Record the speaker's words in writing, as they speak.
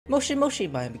Moshi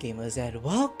Miami gamers, and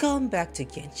welcome back to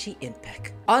Genshin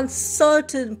Impact. On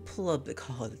certain public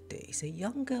holidays, a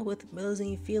young girl with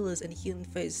menacing feelings and human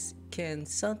face can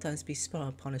sometimes be spotted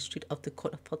upon the street of the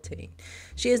court of Fontaine.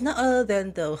 She is none other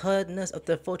than the head nurse of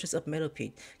the fortress of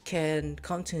Meadowpeak, can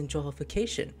come to enjoy her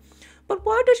vacation. But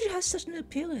why does she have such an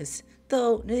appearance?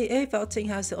 Though nearly every Fontaine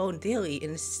has their own daily,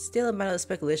 and it's still a matter of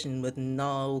speculation with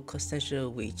no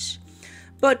consensual reach.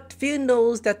 But few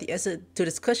knows that the answer to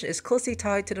this question is closely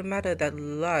tied to the matter that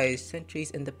lies centuries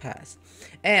in the past,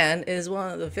 and is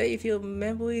one of the very few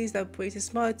memories that brings a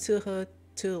smile to her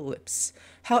two lips.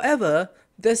 However,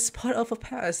 this part of her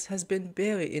past has been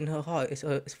buried in her heart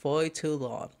for too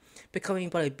long, becoming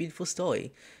but a beautiful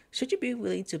story. Should you be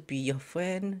willing to be your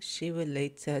friend, she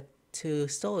relates that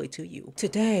story to you.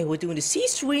 Today we're doing the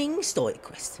C-String story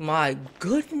quest. My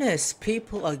goodness,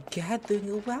 people are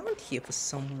gathering around here for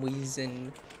some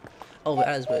reason. Oh,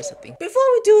 that is worth something. Before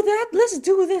we do that, let's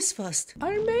do this first.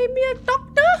 I may be a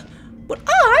doctor, but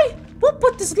I will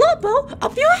put this lobo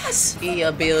up your ass.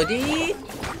 Ability.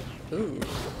 Ooh.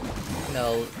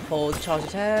 No. Hold charge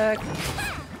attack.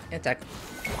 Attack.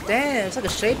 Damn, it's like a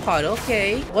shape part,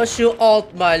 okay. What's your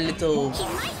alt, my little...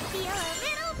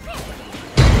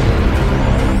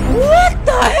 What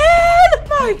the hell?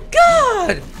 My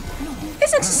god!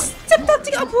 It's like stepped up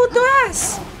the upper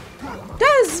ass!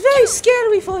 That is very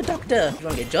scary for a doctor. You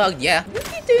wanna get drugged? Yeah. We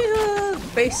can do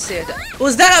basic.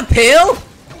 Was that a pill?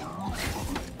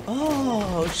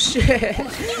 Oh shit.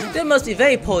 That must be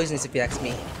very poisonous if you ask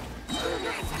me.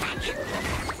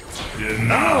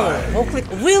 Oh, click.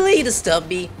 Really disturb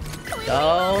me.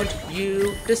 Don't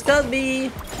you disturb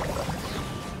me.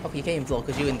 Okay, you can't even blow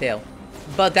because you're in there.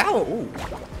 But that one, ooh.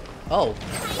 Oh.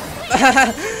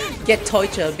 Get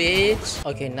tortured, bitch.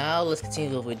 Okay, now let's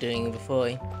continue what we're doing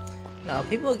before. Now,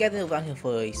 people are gathering around here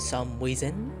for some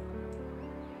reason.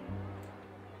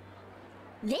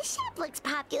 This shop looks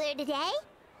popular today.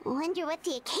 Wonder what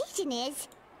the occasion is.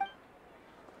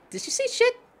 Did you see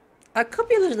shit? I could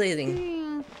be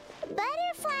hallucinating.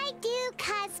 Butterfly Dew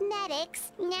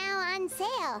Cosmetics now on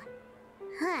sale.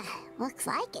 Huh, looks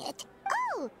like it.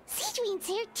 Oh, Sigewinne's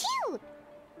here too.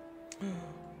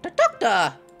 The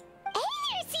doctor! Hey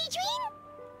there,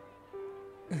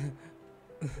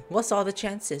 Sigewinne! What's all the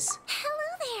chances? Hello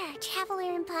there,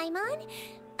 Traveler and Paimon.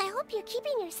 I hope you're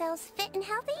keeping yourselves fit and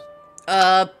healthy.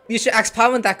 You should ask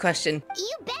Paimon that question.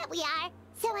 You bet we are.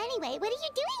 So anyway, what are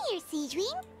you doing here,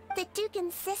 Sigewinne? The Duke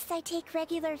insists I take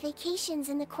regular vacations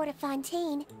in the court of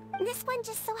Fontaine. This one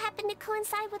just so happened to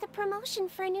coincide with a promotion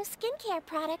for a new skincare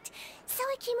product, so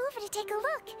I came over to take a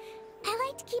look. I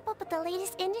like to keep up with the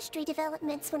latest industry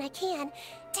developments when I can,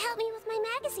 to help me with my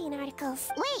magazine articles.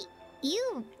 Wait,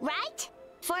 you write?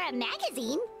 For a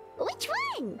magazine? Which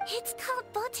one? It's called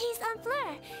Beautés en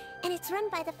Fleur, and it's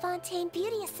run by the Fontaine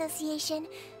Beauty Association.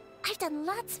 I've done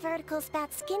lots of articles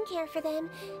about skincare for them,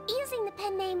 using the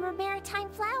pen name Maritime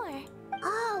Flower.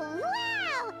 Oh,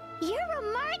 wow! You're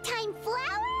a Maritime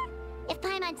Flower? If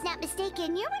Paimon's not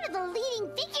mistaken, you're one of the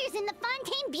leading figures in the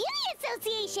Fontaine Beauty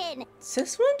Association!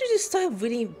 Since when did you start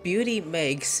reading beauty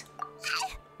mags?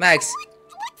 Mags.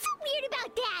 What's so weird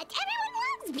about that? Everyone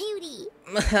loves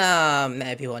beauty!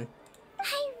 Everyone.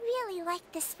 I really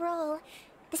like this role.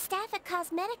 The staff at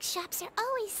cosmetic shops are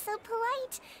always so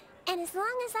polite. And as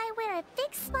long as I wear a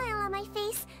big smile on my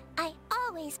face, I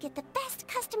always get the best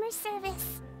customer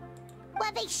service.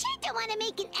 Well, they sure don't want to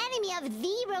make an enemy of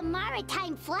the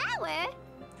Maritime Flower.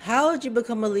 How did you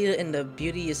become a leader in the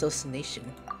beauty association?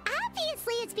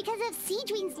 Obviously, it's because of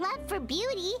Sigewinne's love for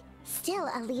beauty. Still,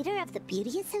 a leader of the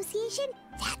beauty association?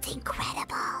 That's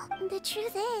incredible. The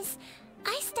truth is,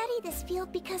 I study this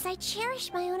field because I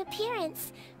cherish my own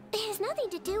appearance. It has nothing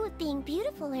to do with being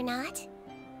beautiful or not.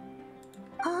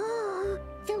 Oh,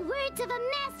 the words of a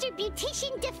master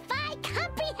beautician defy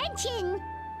comprehension!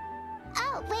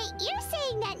 Oh, wait, you're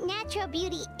saying that natural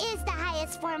beauty is the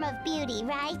highest form of beauty,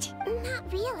 right?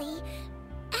 Not really.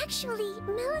 Actually,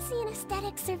 Melusine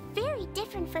aesthetics are very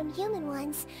different from human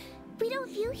ones. We don't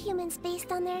view humans based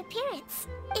on their appearance.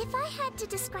 If I had to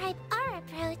describe our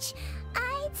approach,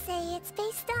 I'd say it's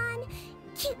based on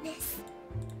cuteness.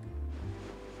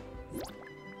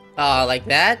 Oh, like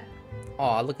that?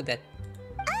 Oh, look at that.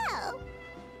 Oh,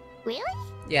 really?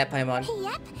 Yeah, Paimon.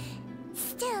 Yep.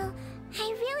 Still, I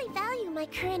really value my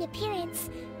current appearance,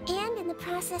 and in the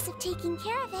process of taking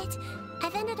care of it,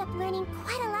 I've ended up learning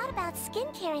quite a lot about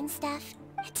skincare and stuff.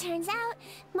 It turns out,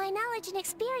 my knowledge and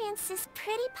experience is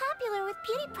pretty popular with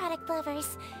beauty product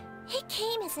lovers. It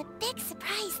came as a big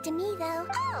surprise to me, though.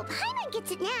 Oh, Paimon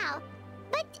gets it now.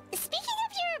 But speaking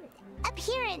of your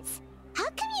appearance, how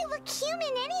come you look human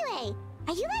anyway?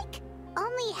 Are you like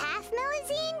only half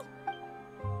Melusine?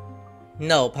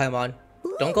 No, Paimon.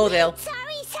 Don't go there. Sorry.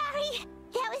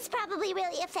 That was probably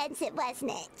really offensive,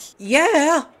 wasn't it?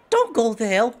 Yeah, don't go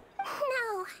there. No,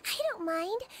 I don't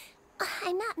mind.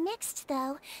 I'm not mixed,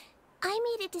 though. I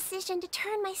made a decision to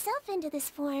turn myself into this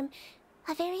form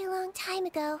a very long time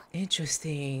ago.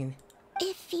 Interesting.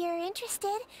 If you're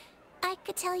interested, I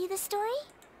could tell you the story.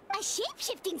 A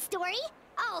shape-shifting story?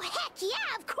 Oh, heck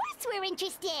yeah, of course we're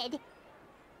interested.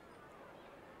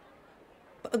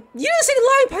 You didn't say the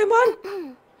line,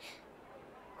 Paimon.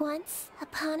 Once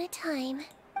upon a time.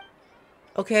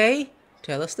 Okay,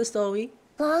 tell us the story.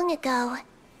 Long ago,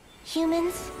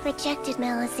 humans rejected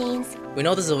Melazines. We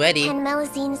know this already. And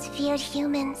Melazines feared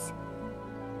humans.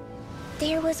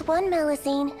 There was one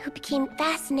Melazine who became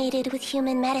fascinated with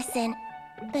human medicine,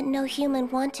 but no human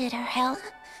wanted her help.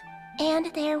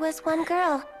 And there was one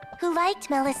girl who liked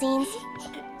Melazines,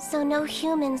 so no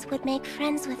humans would make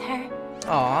friends with her.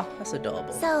 Aw, that's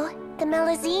adorable. So, the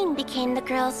Melazine became the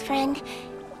girl's friend,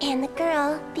 and the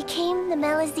girl became the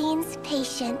Melazine's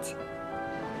patient.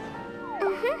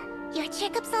 Your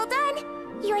checkup's all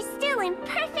done. You're still in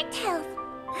perfect health.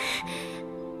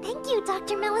 Thank you,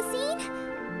 Dr. Melazine.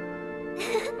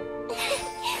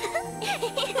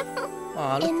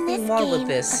 Aw, look In this more with game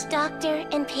this. of doctor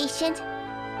and patient,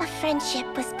 a friendship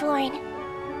was born.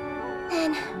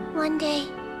 Then, one day,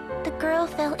 the girl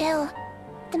fell ill.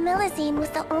 The Melazine was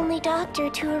the only doctor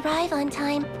to arrive on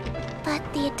time, but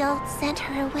the adults sent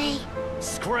her away.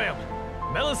 Scram!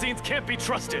 Melazines can't be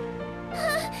trusted!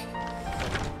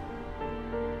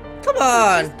 Come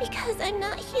on! Just because I'm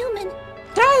not human,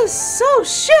 That is so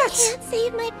shit! can't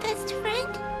save my best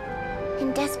friend.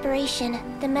 In desperation,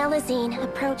 the Melazine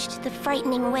approached the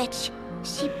frightening witch.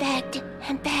 She begged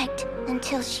and begged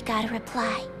until she got a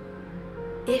reply.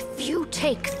 If you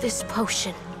take this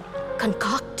potion,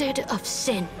 concocted of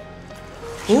sin,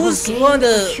 Who's you will one of gain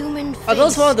a the... human Are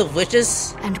those one of face the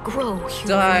witches? and grow human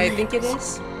Do I limbs. think it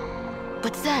is?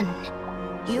 But then,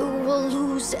 you will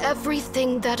lose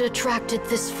everything that attracted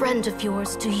this friend of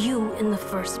yours to you in the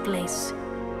first place.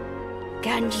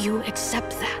 Can you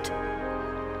accept that?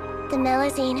 The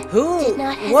Melazine Who? did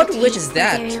not What hesitate witch is for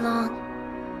that? very long.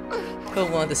 Go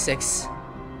one of the 6.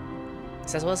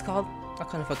 Is that what it's called? I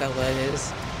kind of forgot what it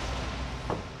is.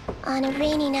 On a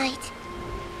rainy night,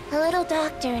 a little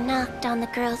doctor knocked on the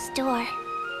girl's door.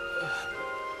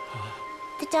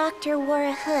 The doctor wore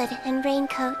a hood and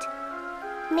raincoat,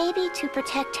 maybe to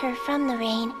protect her from the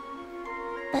rain,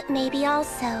 but maybe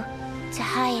also to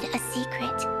hide a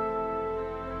secret.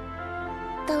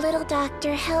 The little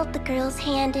doctor held the girl's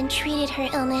hand and treated her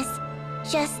illness,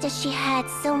 just as she had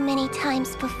so many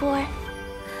times before.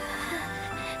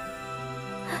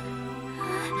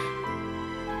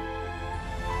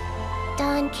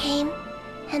 Dawn came,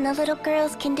 and the little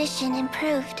girl's condition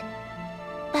improved.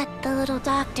 But the little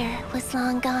doctor was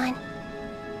long gone,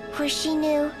 for she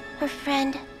knew her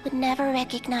friend would never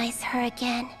recognize her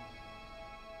again.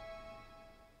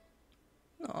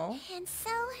 Oh. And so,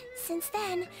 since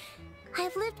then,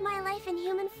 I've lived my life in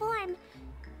human form.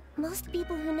 Most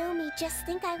people who know me just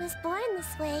think I was born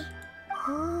this way.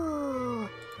 Ooh,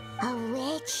 a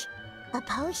witch? A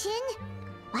potion?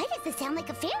 Why does this sound like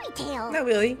a fairy tale? Not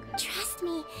really. Trust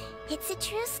me, it's a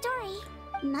true story.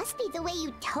 Must be the way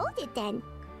you told it then.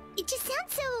 It just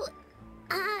sounds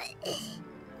so...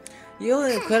 You're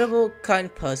an incredible,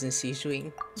 kind person,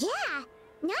 Sigewinne. Yeah,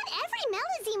 not every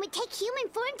Melazine would take human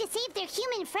form to save their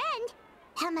human friend.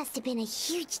 That must have been a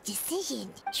huge decision.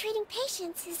 Treating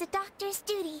patients is a doctor's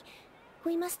duty.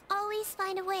 We must always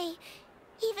find a way,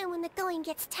 even when the going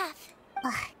gets tough.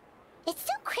 Ugh. It's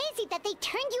so crazy that they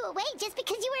turned you away just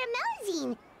because you were a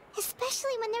Melazine.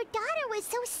 Especially when their daughter was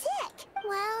so sick.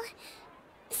 Well,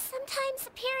 sometimes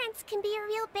appearance can be a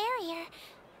real barrier.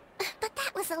 But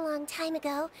that was a long time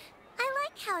ago. I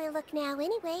like how I look now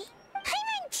anyway.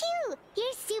 Paimon too!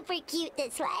 You're super cute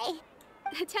this way.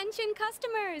 Attention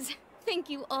customers! Thank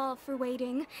you all for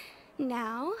waiting.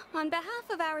 Now, on behalf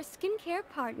of our skincare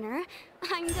partner,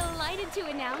 I'm delighted to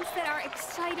announce that our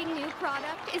exciting new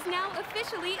product is now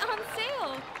officially on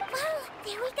sale. Well,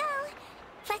 there we go.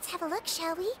 Let's have a look,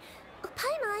 shall we? Oh,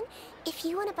 Paimon, if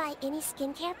you want to buy any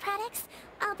skincare products,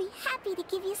 I'll be happy to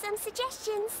give you some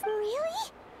suggestions.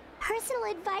 Really? Personal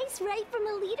advice right from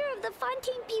a leader of the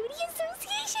Fontaine Beauty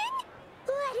Association?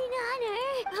 What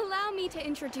an honor! Allow me to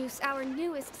introduce our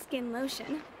newest skin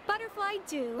lotion, Butterfly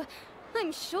Dew.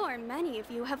 I'm sure many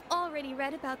of you have already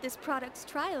read about this product's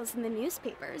trials in the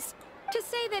newspapers. To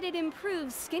say that it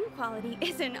improves skin quality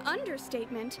is an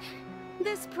understatement.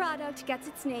 This product gets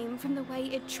its name from the way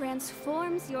it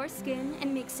transforms your skin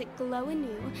and makes it glow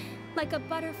anew, like a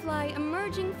butterfly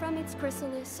emerging from its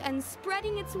chrysalis and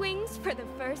spreading its wings for the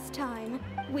first time.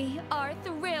 We are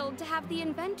thrilled to have the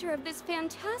inventor of this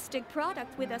fantastic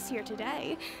product with us here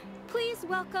today. Please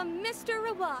welcome Mr.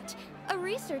 Rawat, a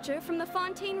researcher from the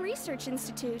Fontaine Research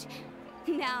Institute.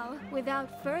 Now,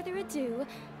 without further ado,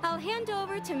 I'll hand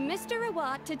over to Mr.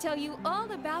 Rawat to tell you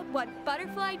all about what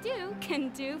Butterfly Dew can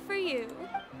do for you.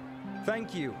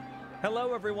 Thank you.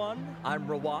 Hello, everyone. I'm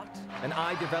Rawat, and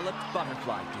I developed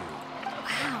Butterfly Dew.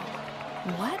 Wow,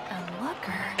 what a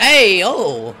looker. Hey,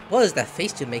 oh, what is that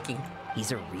face you're making?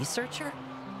 He's a researcher?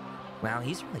 Wow,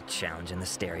 he's really challenging the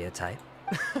stereotype.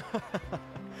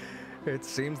 It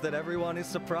seems that everyone is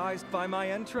surprised by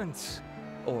my entrance.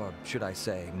 Or should I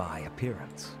say, my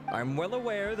appearance. I'm well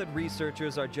aware that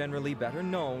researchers are generally better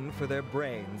known for their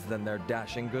brains than their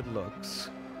dashing good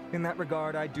looks. In that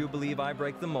regard, I do believe I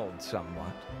break the mold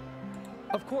somewhat.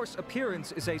 Of course,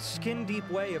 appearance is a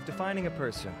skin-deep way of defining a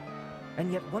person.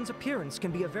 And yet one's appearance can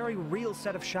be a very real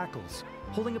set of shackles,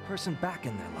 holding a person back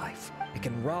in their life. It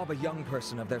can rob a young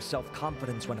person of their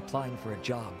self-confidence when applying for a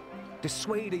job,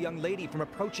 dissuade a young lady from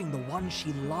approaching the one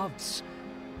she loves.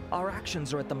 Our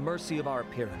actions are at the mercy of our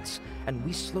appearance, and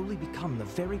we slowly become the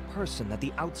very person that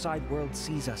the outside world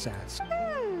sees us as.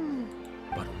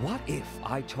 But what if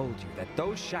I told you that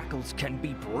those shackles can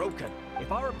be broken?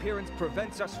 If our appearance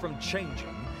prevents us from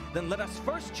changing, then let us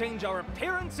first change our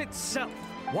appearance itself.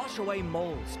 Wash away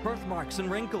moles, birthmarks, and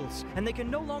wrinkles, and they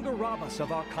can no longer rob us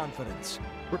of our confidence.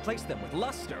 Replace them with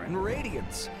luster and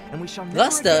radiance, and we shall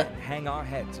never again hang our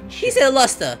heads and shame. He said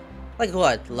luster. Like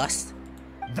what? Lust?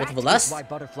 That With lust? is why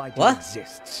Butterfly Dew What?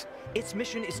 exists. Its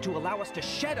mission is to allow us to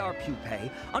shed our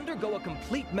pupae, undergo a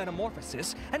complete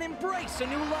metamorphosis, and embrace a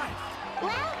new life.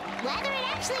 Well, whether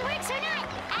it actually works or not,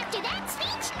 after that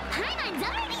speech, Paimon's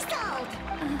already sold!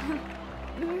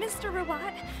 Mr.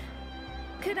 Rawat,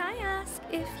 could I ask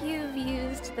if you've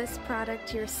used this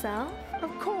product yourself?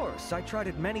 Of course, I tried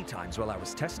it many times while I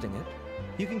was testing it.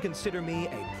 You can consider me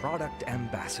a product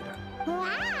ambassador.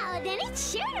 Wow, then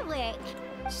it's sure to work!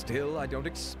 Still, I don't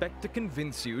expect to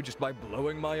convince you just by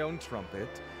blowing my own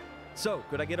trumpet. So,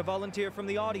 could I get a volunteer from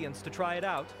the audience to try it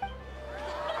out?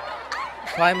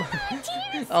 Paimon?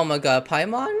 Oh my god,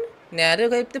 Paimon? Nah, they're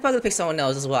probably gonna pick someone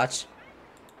else. Just watch.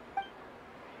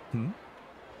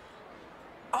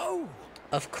 Oh!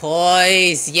 Of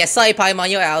course! Yes, sorry,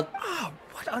 Paimon, you're out. Ah,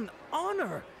 what an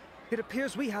honor! It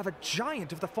appears we have a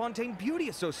giant of the Fontaine Beauty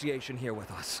Association here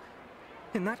with us.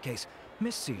 In that case,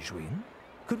 Miss Sigewinne,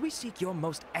 could we seek your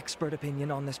most expert opinion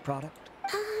on this product?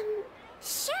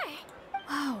 Sure.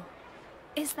 Whoa,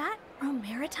 is that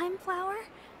Romaritime flower?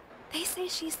 They say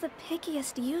she's the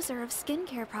pickiest user of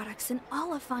skincare products in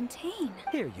all of Fontaine.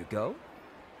 Here you go.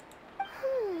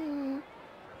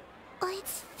 Well,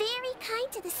 it's very kind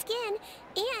to the skin,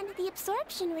 and the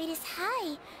absorption rate is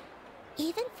high.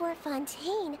 Even for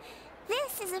Fontaine,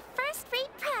 this is a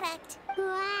first-rate product.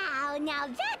 Wow, now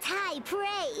that's high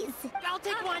praise. I'll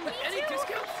take one. Any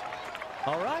discounts?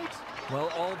 All right. Well,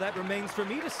 all that remains for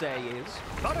me to say is,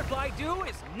 Butterfly Dew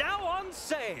is now on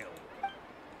sale.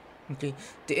 Okay,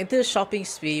 the entire shopping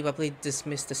spree probably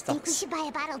dismissed the Think we stocks. should buy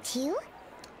a bottle too?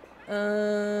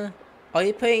 Are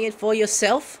you paying it for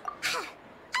yourself?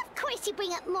 Of course you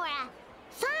bring up Mora.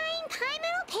 Fine, Paimon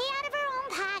will pay out of her own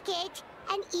pocket,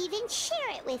 and even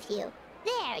share it with you.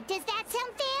 There, does that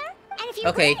sound fair? And if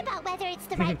you're worried about whether it's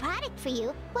the right product for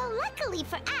you, well, luckily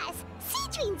for us,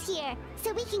 Sigewinne's here,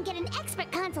 so we can get an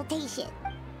expert consultation.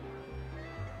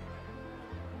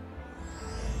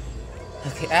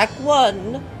 Okay, Act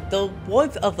 1, The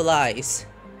Warmth of Lies.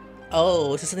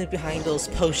 Oh, is there something behind those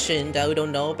potions that we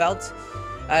don't know about?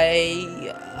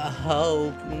 I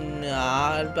hope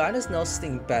not, but there's no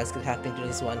something bad could happen during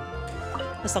this one.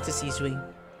 Let's talk to Sigewinne.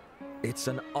 It's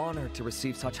an honor to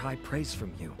receive such high praise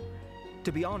from you.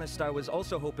 To be honest, I was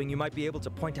also hoping you might be able to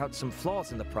point out some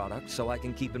flaws in the product so I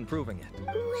can keep improving it.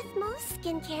 With most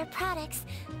skincare products,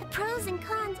 the pros and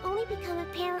cons only become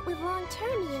apparent with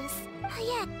long-term use.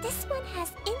 Yet, this one has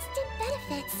instant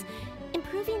benefits,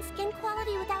 improving skin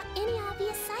quality without any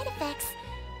obvious side effects.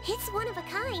 It's one of a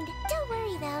kind. Don't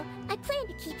worry though, I plan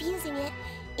to keep using it,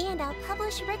 and I'll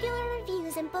publish regular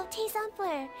reviews in Beautés en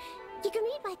Fleur. You can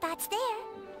read my thoughts there.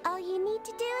 All you need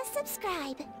to do is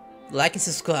subscribe. Like and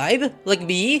subscribe? Like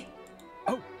me?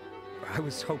 Oh, I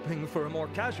was hoping for a more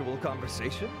casual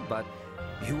conversation, but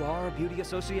you are a beauty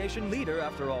association leader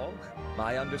after all.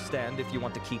 I understand if you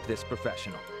want to keep this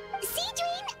professional.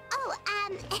 Sigewinne?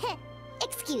 Oh,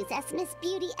 excuse us, Miss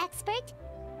Beauty Expert.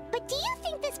 But do you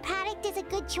think this product is a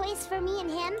good choice for me and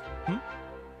him?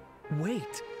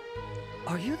 Wait.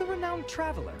 Are you the renowned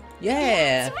traveler?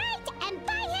 Yeah. That's right, and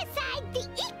by his side, the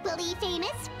equally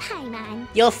famous Paimon.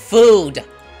 Your food.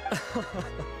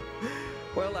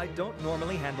 Well, I don't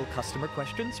normally handle customer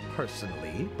questions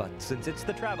personally, but since it's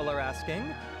the traveler asking,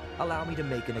 allow me to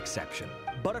make an exception.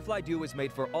 Butterfly Dew is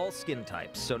made for all skin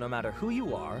types, so no matter who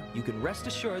you are, you can rest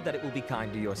assured that it will be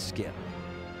kind to your skin.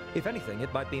 If anything,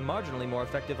 it might be marginally more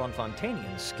effective on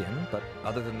Fontainian's skin, but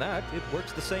other than that, it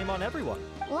works the same on everyone.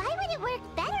 Why would it work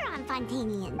better on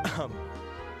Fontainian?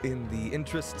 In the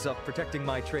interests of protecting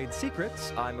my trade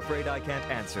secrets, I'm afraid I can't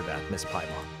answer that, Miss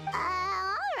Paimon.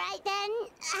 Alright then.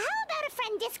 How about a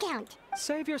friend discount?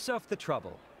 Save yourself the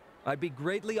trouble. I'd be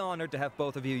greatly honored to have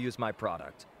both of you use my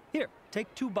product. Here,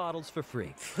 take 2 bottles for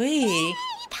free. Free? Yay!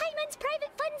 Paimon's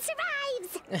private fund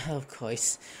survives! Of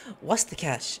course. What's the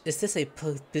catch? Is this a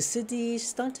publicity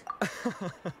stunt?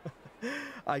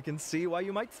 I can see why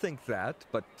you might think that,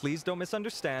 but please don't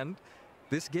misunderstand.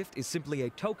 This gift is simply a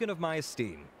token of my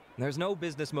esteem. There's no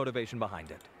business motivation behind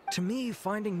it. To me,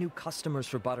 finding new customers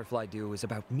for Butterfly Dew is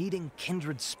about meeting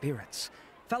kindred spirits,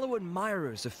 fellow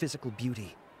admirers of physical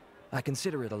beauty. I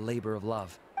consider it a labor of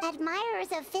love.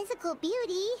 Admirers of physical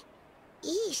beauty?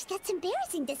 Eesh, that's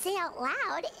embarrassing to say out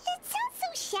loud. It sounds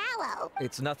so shallow.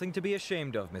 It's nothing to be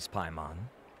ashamed of, Miss Paimon.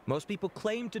 Most people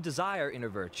claim to desire inner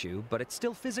virtue, but it's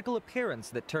still physical appearance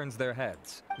that turns their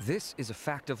heads. This is a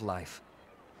fact of life.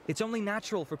 It's only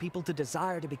natural for people to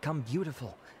desire to become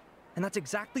beautiful. And that's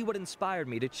exactly what inspired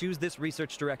me to choose this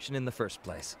research direction in the first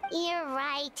place. You're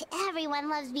right. Everyone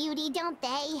loves beauty, don't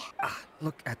they?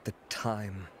 Look at the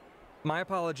time. My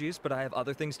apologies, but I have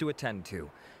other things to attend to.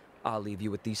 I'll leave you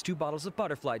with these 2 bottles of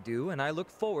Butterfly Dew, and I look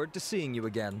forward to seeing you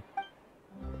again.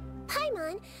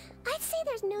 Paimon, I'd say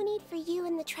there's no need for you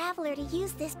and the Traveler to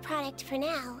use this product for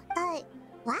now.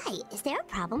 Why? Is there a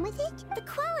problem with it? The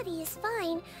quality is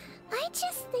fine. I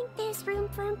just think there's room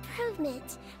for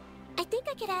improvement. I think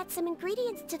I could add some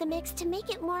ingredients to the mix to make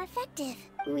it more effective.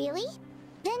 Really?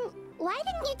 Then why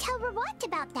didn't you tell Rawat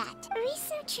about that?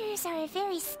 Researchers are a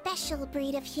very special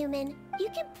breed of human. You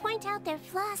can point out their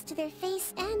flaws to their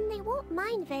face and they won't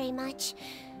mind very much.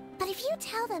 But if you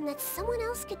tell them that someone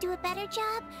else could do a better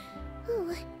job,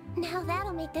 ooh, now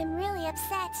that'll make them really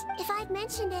upset. If I'd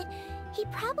mentioned it, he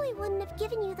probably wouldn't have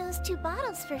given you those 2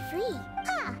 bottles for free.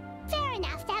 Fair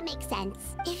enough, that makes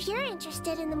sense. If you're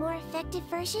interested in the more effective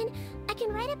version, I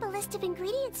can write up a list of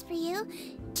ingredients for you.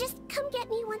 Just come get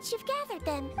me once you've gathered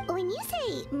them. When you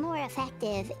say more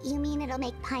effective, you mean it'll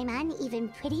make Paimon even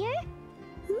prettier?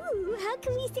 Ooh, how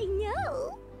can we say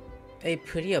no? A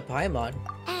prettier Paimon?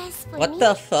 As for What me,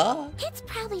 the fuck? it's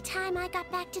probably time I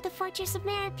got back to the Fortress of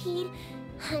Maripede.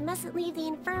 I mustn't leave the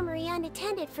infirmary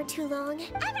unattended for too long.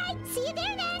 Alright, see you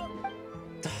there then!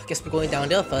 Guess we're going down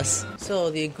there first.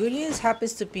 So the ingredients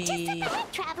happens to be... Just up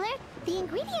ahead, Traveler. The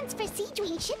ingredients for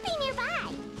Sigewinne should be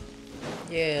nearby.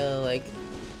 Yeah, like...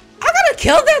 I gotta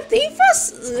kill that thief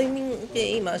first? I mean, yeah,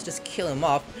 you must just kill him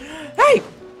off. Hey!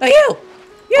 Hey, you!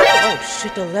 You! Oh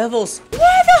shit, the levels. What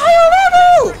the higher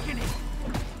level?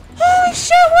 Holy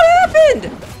shit, what happened?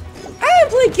 I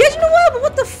haven't played Genshin in a while, but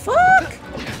what the fuck?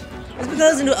 It's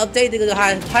because of the new update, they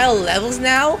got higher levels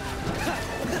now?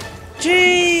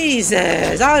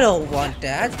 Jesus, I don't want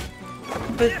that.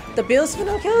 But the bills for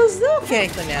no kills, they're okay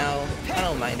for now. I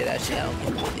don't mind it actually, I don't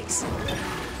care what it takes.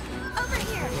 Over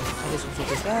here. I just put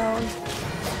this down.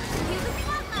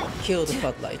 Kill the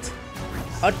floodlight.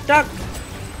 Attack!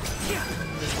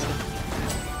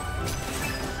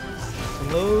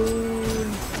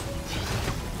 Alone.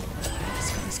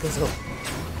 Let's go.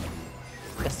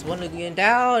 That's one again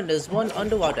down, there's one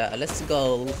underwater. Let's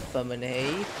go,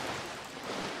 Feminine.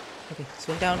 Okay,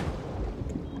 swim down.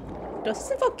 Does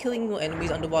this involve killing enemies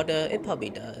underwater? It probably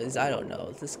does. I don't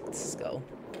know. Let's go.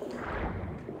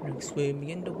 Swim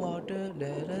in the water.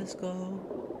 Let us go.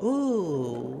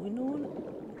 Ooh, you know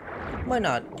what? Why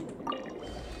not?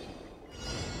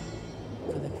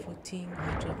 Collect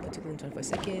 1400 particular in 25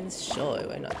 seconds. Sure,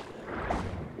 why not?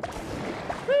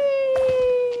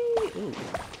 Whee! Ooh.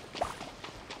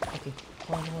 Okay,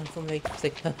 one from like.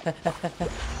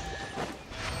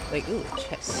 Like, ooh,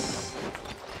 chest.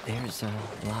 There's a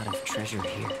lot of treasure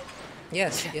here.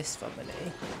 Yes, Family.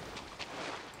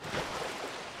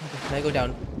 Okay, can I go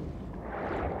down?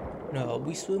 No,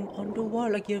 we swim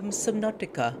underwater like in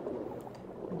Subnautica.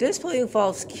 This probably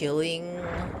involves killing.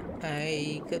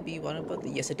 I could be one about the.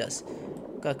 Yes, it does.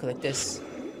 Gotta collect this.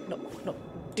 No.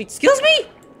 Excuse me!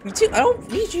 You too? I don't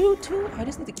need you to. I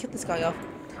just need to kill this guy off.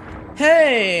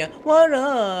 Hey, what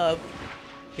up?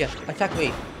 Yeah, attack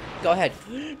me. Go ahead.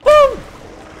 Boom!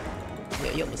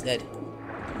 Yeah, you're almost dead.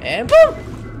 And boom!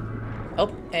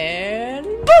 Oh, and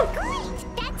boom! Great!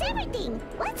 That's That's everything.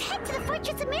 Let's head to the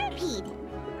Fortress of Mirapede.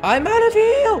 I'm out of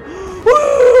here!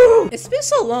 Woo! It's been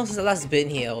so long since I last been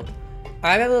here.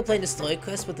 I remember playing the story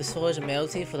quest with the Storage of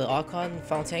Melody for the Archon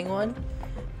Fontaine one.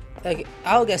 Like,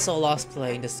 I'll get so lost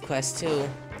playing this quest too.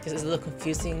 Because it's a little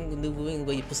confusing knowing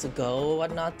where you're supposed to go or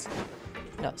whatnot.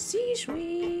 Now,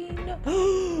 Sigewinne!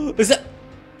 Is that?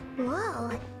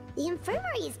 Whoa, the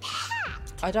infirmary is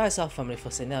packed. I thought I saw family for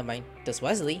saying, never mind. That's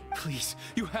Wesley. Please,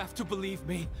 you have to believe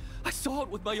me. I saw it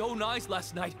with my own eyes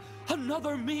last night.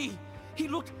 Another me. He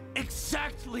looked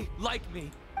exactly like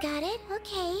me. Got it?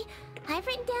 Okay. I've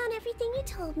written down everything you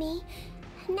told me.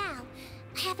 Now,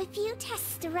 I have a few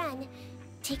tests to run.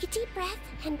 Take a deep breath,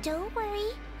 and don't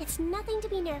worry. It's nothing to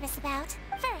be nervous about.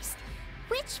 First,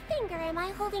 which finger am I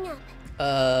holding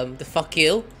up? The fuck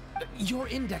you? Your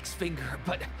index finger,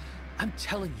 but I'm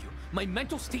telling you, my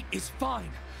mental state is fine.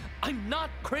 I'm not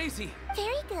crazy.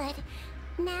 Very good.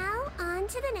 Now, on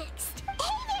to the next.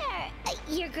 Hey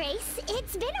there! Your Grace,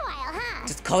 it's been a while, huh?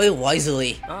 Just call it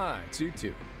wisely. Ah, it's you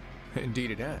two.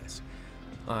 Indeed it has.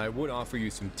 I would offer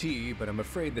you some tea, but I'm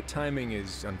afraid the timing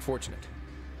is unfortunate.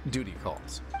 Duty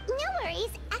calls. No worries.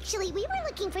 Actually, we were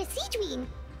looking for Sigewinne.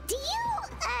 Do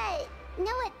you,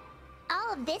 know what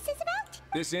all of this is about?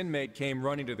 This inmate came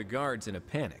running to the guards in a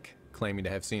panic, claiming to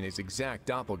have seen his exact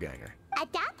doppelganger. A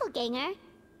doppelganger?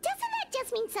 Doesn't that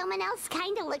just mean someone else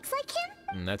kinda looks like him?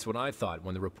 And that's what I thought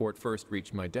when the report first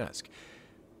reached my desk.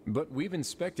 But we've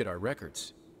inspected our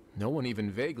records. No one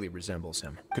even vaguely resembles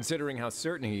him. Considering how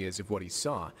certain he is of what he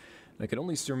saw, I can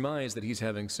only surmise that he's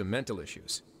having some mental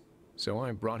issues. So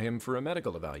I brought him for a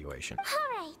medical evaluation.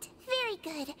 All right, very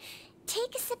good.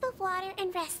 Take a sip of water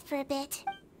and rest for a bit.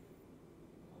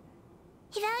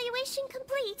 Evaluation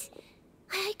complete.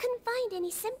 I couldn't find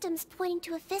any symptoms pointing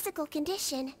to a physical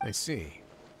condition. I see.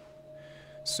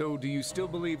 So do you still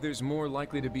believe there's more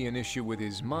likely to be an issue with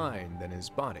his mind than his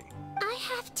body? I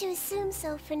have to assume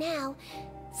so for now.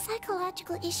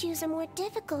 Psychological issues are more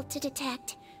difficult to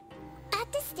detect.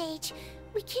 At this stage,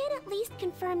 we can at least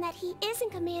confirm that he is in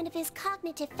command of his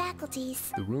cognitive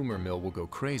faculties. The rumor mill will go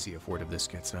crazy if word of this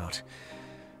gets out.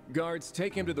 Guards,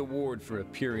 take him to the ward for a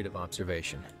period of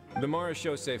observation. The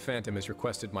Marechaussee Phantom has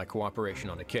requested my cooperation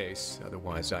on a case,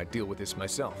 otherwise I'd deal with this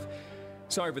myself.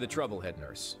 Sorry for the trouble, head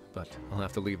nurse, but I'll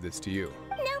have to leave this to you.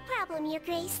 No problem, Your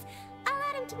Grace. I'll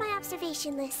add him to my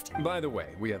observation list. By the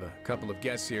way, we have a couple of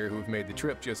guests here who've made the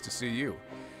trip just to see you.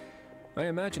 I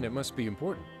imagine it must be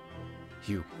important.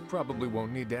 You probably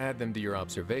won't need to add them to your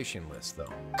observation list,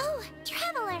 though. Oh,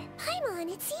 Traveler!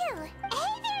 Paimon, it's you!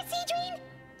 Hey there, Sigewinne!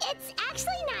 It's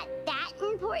actually not that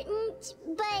important,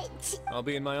 but... I'll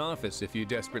be in my office if you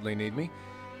desperately need me.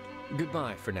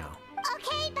 Goodbye for now.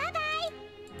 Okay, bye-bye!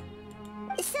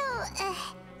 So,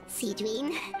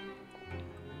 Sigewinne...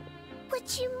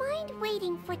 Would you mind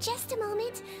waiting for just a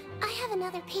moment? I have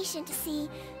another patient to see.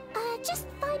 Just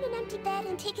find an empty bed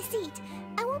and take a seat.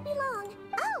 I won't be long.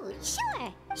 Oh,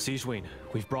 sure. Sigewinne,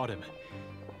 we've brought him.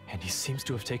 And he seems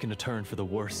to have taken a turn for the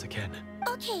worse again.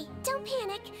 Okay, don't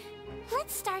panic.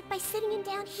 Let's start by sitting him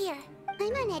down here.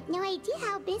 Paimon had no idea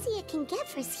how busy it can get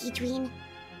for Sigewinne.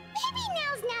 Maybe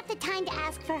now's not the time to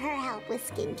ask for her help with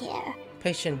skincare.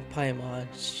 Patient Paimon.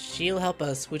 She'll help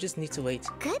us. We just need to wait.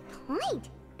 Good point.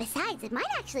 Besides, it might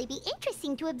actually be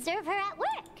interesting to observe her at work.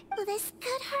 Well, this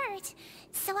could hurt,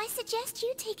 so I suggest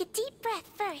you take a deep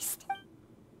breath first.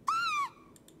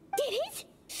 Did his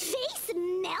face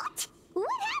melt? What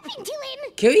happened to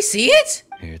him? Can we see it?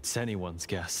 It's anyone's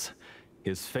guess.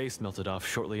 His face melted off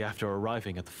shortly after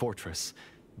arriving at the fortress.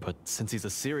 But since he's a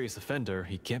serious offender,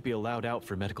 he can't be allowed out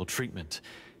for medical treatment.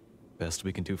 Best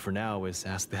we can do for now is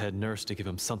ask the head nurse to give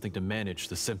him something to manage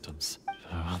the symptoms.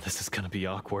 Oh, this is gonna be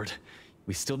awkward.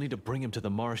 We still need to bring him to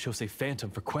the Marechaussee Phantom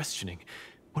for questioning.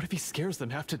 What if he scares them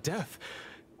half to death?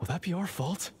 Will that be our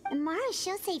fault? The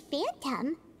Marechaussee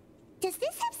Phantom? Does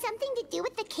this have something to do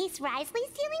with the case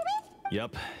Wrisley's dealing with?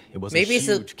 Yep, it was Maybe a it's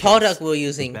a huge product case. we're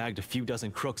using. He bagged a few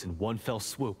dozen crooks in one fell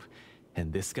swoop.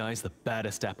 And this guy's the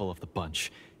baddest apple of the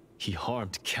bunch. He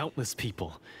harmed countless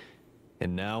people.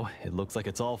 And now, it looks like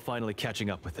it's all finally catching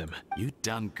up with him. You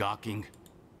done gawking?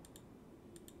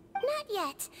 Not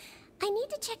yet. I need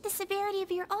to check the severity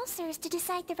of your ulcers to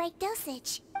decide the right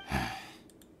dosage.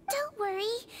 Don't worry.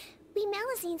 We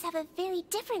Melusines have a very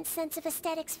different sense of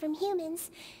aesthetics from humans.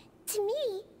 To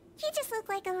me, you just look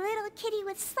like a little kitty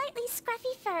with slightly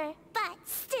scruffy fur, but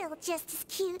still just as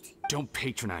cute. Don't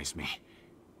patronize me.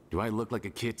 Do I look like a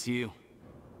kid to you?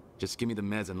 Just give me the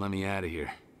meds and let me out of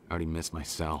here. I already missed my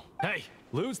cell. Hey,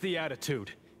 lose the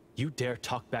attitude. You dare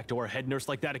talk back to our head nurse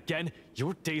like that again,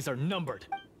 your days are numbered.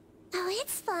 Oh,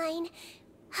 it's fine.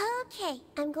 Okay,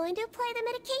 I'm going to apply the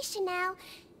medication now.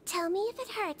 Tell me if it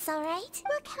hurts, alright?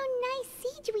 Look how nice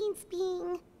Sigewinne's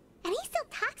being. And he still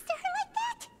talks to her like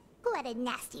that? What a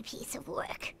nasty piece of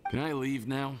work. Can I leave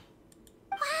now?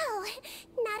 Wow,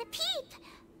 not a peep.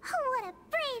 What a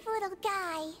brave little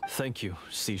guy. Thank you,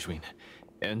 Sigewinne.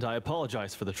 And I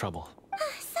apologize for the trouble.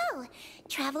 So,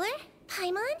 Traveler,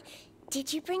 Paimon,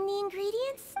 did you bring the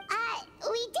ingredients?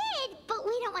 We did, but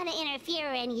we don't want to interfere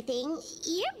or anything.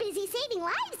 You're busy saving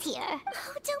lives here.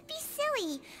 Oh, don't be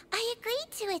silly. I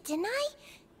agreed to it, didn't I?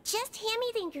 Just hand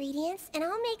me the ingredients, and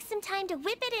I'll make some time to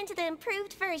whip it into the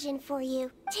improved version for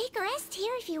you. Take a rest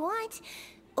here if you want.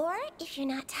 Or, if you're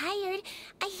not tired,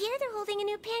 I hear they're holding a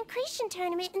new pancreation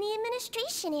tournament in the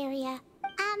administration area.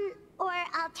 Or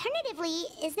alternatively,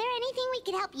 is there anything we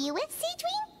could help you with,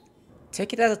 Sigewinne?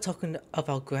 Take it as a token of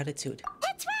our gratitude.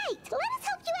 That's right! Let us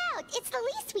help you out! It's the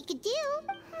least we could do!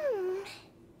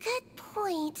 Good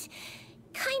point.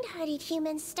 Kind-hearted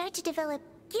humans start to develop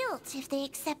guilt if they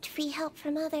accept free help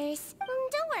from others.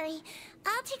 Don't worry.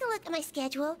 I'll take a look at my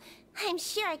schedule. I'm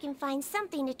sure I can find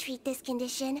something to treat this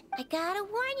condition. I gotta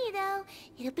warn you though,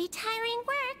 it'll be tiring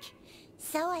work.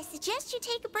 So I suggest you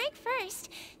take a break first,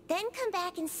 then come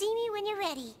back and see me when you're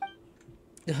ready.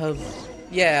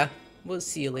 Yeah. We'll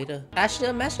see you later. Actually,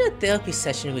 imagine a therapy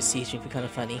session with Sigewinne would be kind of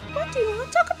funny. What do you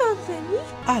want to talk about, Vinny?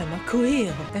 I'm a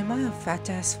queer. Am I a fat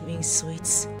ass for being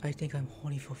sweets? I think I'm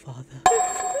horny for father.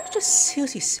 Did you just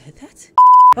seriously said that?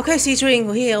 Okay, Sigewinne,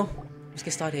 we're here. Let's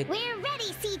get started. We're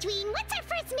ready, Sigewinne. What's our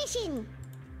first mission?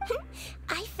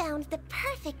 I found the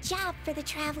perfect job for the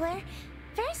Traveler.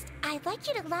 First, I'd like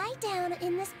you to lie down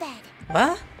in this bed.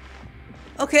 What?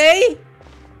 Okay.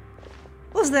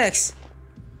 What's next?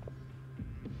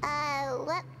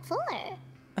 What for?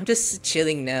 I'm just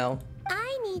chilling now.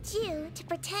 I need you to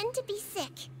pretend to be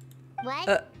sick.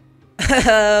 What?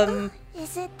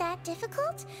 Is it that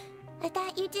difficult? I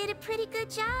thought you did a pretty good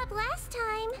job last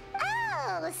time.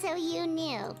 Oh, so you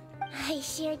knew. I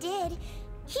sure did.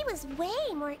 He was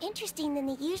way more interesting than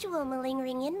the usual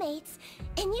malingering inmates.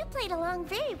 And you played along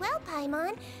very well,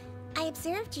 Paimon. I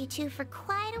observed you two for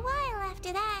quite a while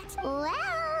after that. Well,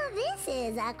 this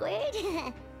is awkward.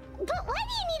 But why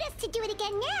do you need us to do it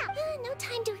again now? No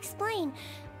time to explain.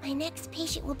 My next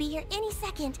patient will be here any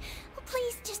second.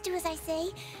 Please just do as I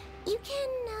say. You can,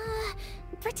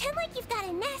 pretend like you've got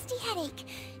a nasty headache.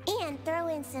 And throw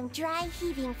in some dry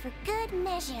heaving for good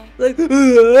measure. Like, we're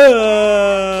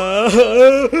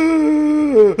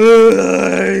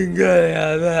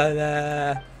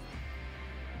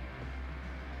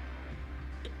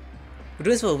doing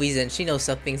this for a reason. She knows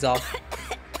something's off.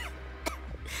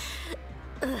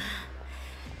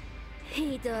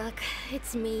 Hey, Doc.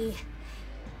 It's me.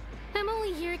 I'm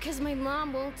only here because my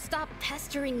mom won't stop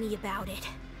pestering me about it.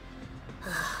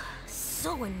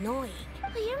 So annoying.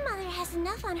 Well, your mother has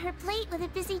enough on her plate with a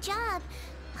busy job.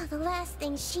 Well, the last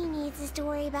thing she needs is to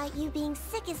worry about you being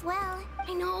sick as well.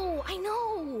 I know.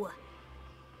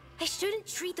 I shouldn't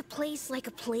treat the place like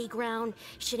a playground.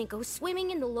 Shouldn't go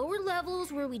swimming in the lower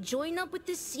levels where we join up with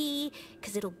the sea,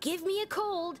 because it'll give me a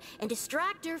cold and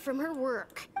distract her from her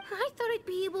work. I thought I'd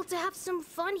be able to have some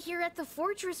fun here at the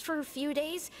fortress for a few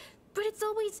days, but it's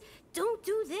always, don't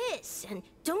do this and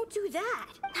don't do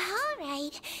that. All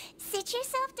right, sit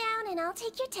yourself down and I'll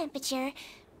take your temperature.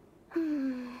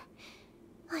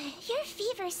 Your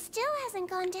fever still hasn't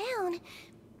gone down.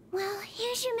 Well,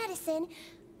 here's your medicine.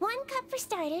 1 cup for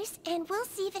starters, and we'll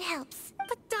see if it helps.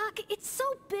 But Doc, it's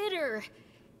so bitter.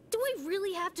 Do I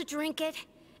really have to drink it?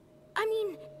 I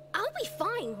mean, I'll be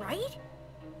fine, right?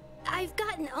 I've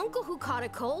got an uncle who caught a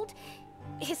cold.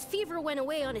 His fever went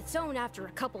away on its own after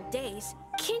a couple days.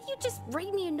 Can't you just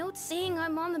write me a note saying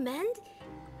I'm on the mend?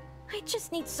 I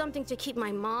just need something to keep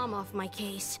my mom off my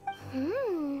case.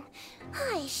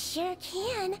 I sure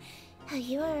can.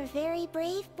 You're a very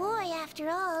brave boy after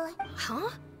all.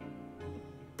 Huh?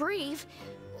 Brave?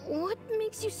 What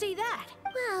makes you say that?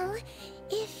 Well,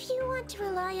 if you want to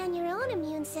rely on your own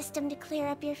immune system to clear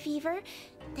up your fever,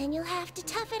 then you'll have to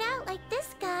tough it out like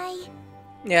this guy.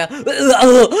 Yeah. I'm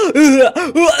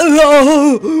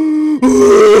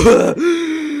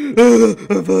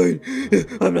fine.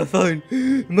 I'm not fine.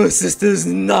 My sister is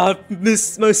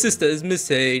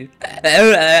missing.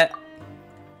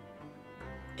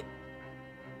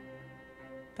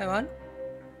 Paimon?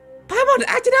 Paimon,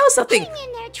 acting out something! Hang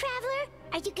in there, Traveler!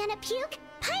 Are you gonna puke?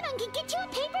 Paimon can get you a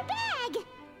paper bag!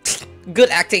 Good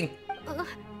acting!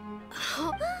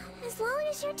 As long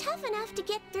as you're tough enough to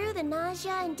get through the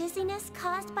nausea and dizziness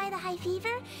caused by the high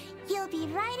fever, you'll be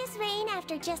right as rain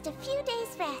after just a few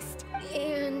days' rest.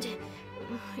 And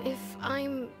if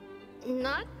I'm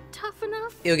not tough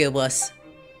enough? It'll get worse.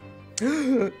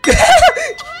 Hey!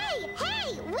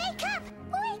 Wake up!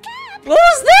 Wake What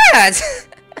was that?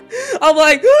 I'm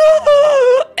like,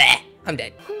 I'm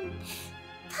dead.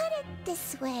 Put it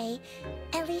this way,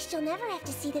 at least you'll never have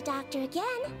to see the doctor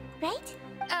again, right?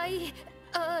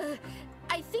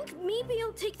 I think maybe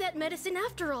I'll take that medicine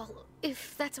after all,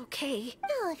 if that's okay.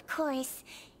 Oh, of course.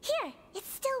 Here, it's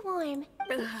still warm.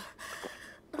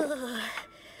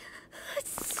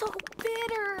 It's so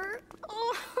bitter.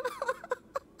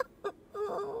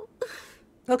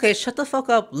 Okay, shut the fuck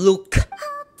up, Luke.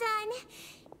 All done.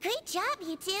 Great job,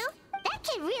 you two. That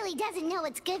kid really doesn't know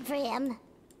what's good for him.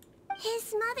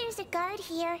 His mother's a guard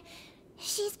here.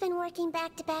 She's been working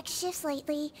back-to-back shifts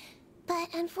lately.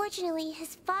 But unfortunately,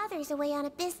 his father's away on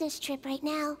a business trip right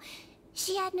now.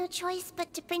 She had no choice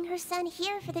but to bring her son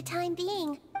here for the time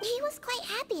being. He was quite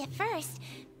happy at first.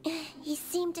 He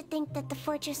seemed to think that the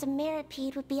Fortress of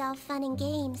Meripede would be all fun and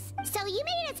games. So you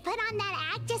made us put on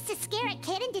that act just to scare a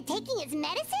kid into taking his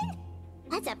medicine?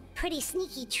 That's a pretty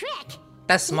sneaky trick.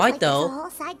 That's smart, though. There's a whole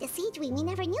side to Sigewinne we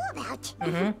never knew about.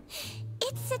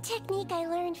 It's a technique I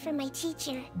learned from my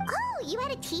teacher. Oh, you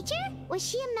had a teacher? Was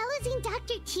she a Melazine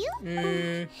doctor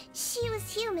too? She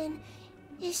was human.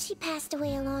 She passed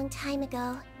away a long time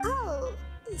ago. Oh,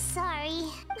 sorry.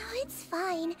 No, it's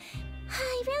fine.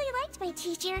 I really liked my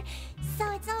teacher,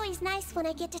 so it's always nice when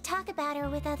I get to talk about her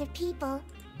with other people.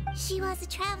 She was a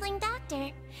traveling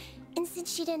doctor, and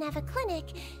since she didn't have a clinic,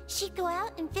 she'd go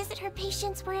out and visit her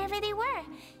patients wherever they were.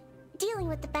 Dealing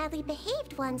with the badly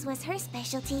behaved ones was her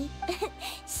specialty.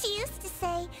 She used to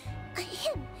say,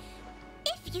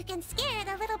 if you can scare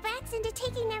the little brats into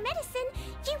taking their medicine,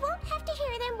 you won't have to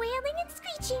hear them wailing and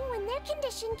screeching when their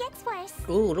condition gets worse.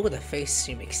 Ooh, look at the face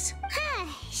she makes.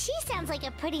 She sounds like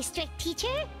a pretty strict teacher.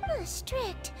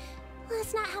 Strict? Well,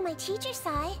 that's not how my teacher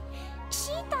saw it.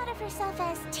 She thought of herself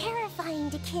as terrifying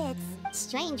to kids.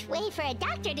 Strange way for a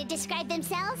doctor to describe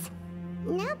themselves.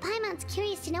 Now Paimon's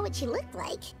curious to know what she looked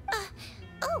like.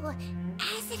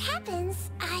 As it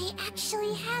happens, I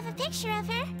actually have a picture of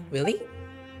her. Really?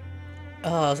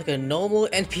 Oh, it's like a normal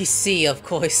NPC, of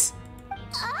course.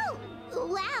 Oh,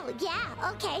 wow,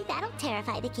 yeah, okay, that'll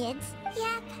terrify the kids.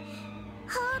 Yep.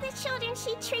 All the children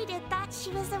she treated thought she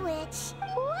was a witch.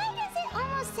 Why does it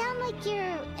almost sound like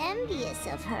you're envious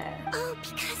of her? Oh,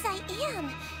 because I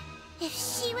am. If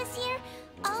she was here,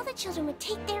 all the children would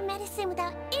take their medicine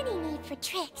without any need for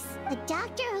tricks. A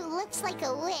doctor who looks like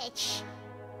a witch.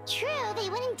 True, they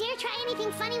wouldn't dare try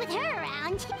anything funny with her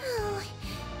around. Oh,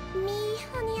 me,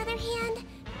 on the other hand,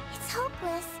 it's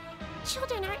hopeless.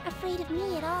 Children aren't afraid of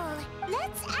me at all.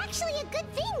 That's actually a good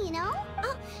thing, you know?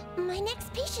 Oh, my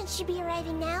next patient should be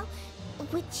arriving now.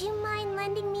 Would you mind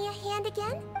lending me a hand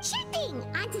again? Sure thing!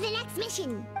 On to the next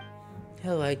mission!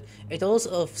 Alright, a dose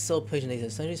of soul poisoning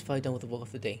is essentially finally done with the work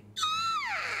of the day.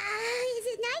 Is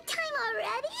it nighttime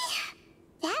already?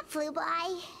 That flew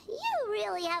by. You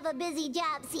really have a busy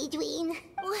job, Sigewinne.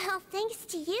 Well, thanks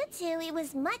to you two, it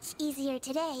was much easier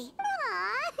today.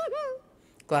 Aww.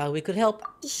 Glad we could help.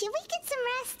 Should we get some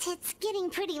rest? It's getting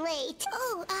pretty late.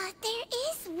 Oh, there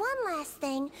is one last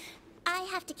thing. I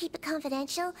have to keep it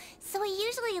confidential, so I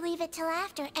usually leave it till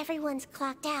after everyone's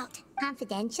clocked out.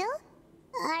 Confidential?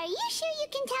 Are you sure you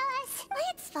can tell us? Well,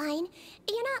 it's fine.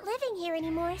 You're not living here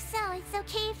anymore, so it's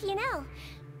okay if you know.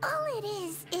 All it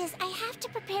is I have to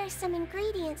prepare some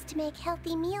ingredients to make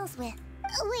healthy meals with.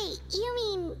 Wait, you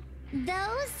mean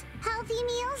those healthy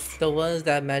meals? The ones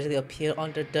that magically appear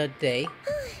on the day.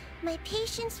 My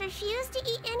patients refuse to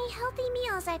eat any healthy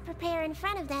meals I prepare in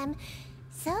front of them,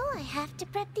 so I have to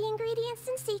prep the ingredients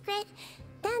in secret,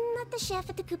 then let the chef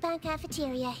at the Coupon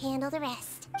cafeteria handle the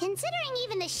rest. Considering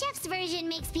even the chef's version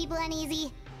makes people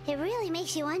uneasy, it really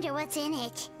makes you wonder what's in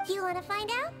it. You want to find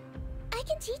out? I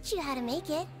can teach you how to make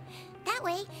it. That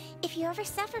way, if you ever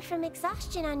suffer from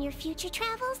exhaustion on your future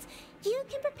travels, you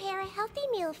can prepare a healthy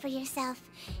meal for yourself.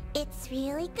 It's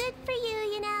really good for you,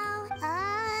 you know.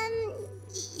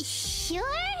 Sure?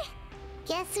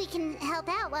 Guess we can help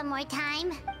out one more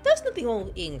time. There's nothing wrong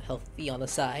with eating healthy on the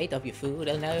side of your food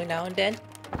now and then.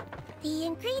 The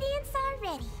ingredients are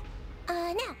ready.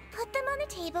 Now, put them on the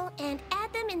table and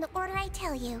add them in the order I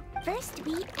tell you. First,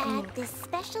 we add this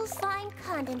special slime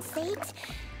condensate.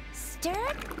 Stir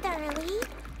it thoroughly,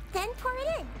 then pour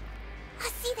it in.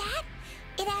 See that?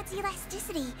 It adds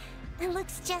elasticity. It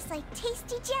looks just like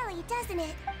tasty jelly, doesn't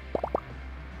it?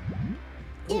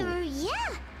 Yeah,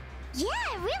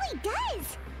 it really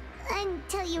does.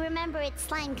 Until you remember it's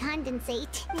slime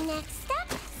condensate. Next up,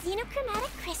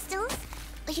 xenochromatic crystals.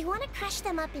 You want to crush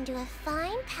them up into a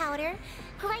fine powder,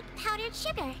 like powdered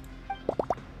sugar.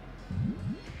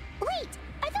 Wait,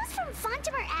 are those from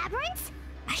Fontaine Aberrants?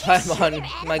 I'm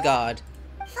on, my god.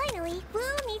 Finally,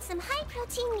 we'll need some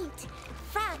high-protein meat.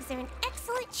 frogs are an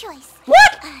excellent choice.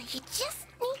 What? You just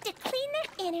need to clean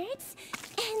their innards,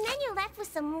 and then you're left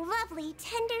with some lovely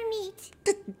tender meat.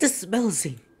 This smells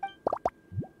it.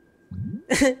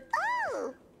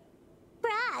 Oh!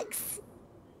 Frogs.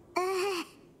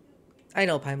 I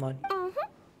know, Paimon.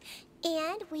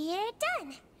 And we're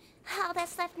done. All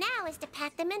that's left now is to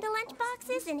pack them into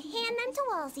lunchboxes and hand them to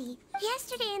Walsey.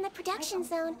 Yesterday in the production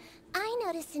zone, I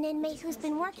noticed an inmate who's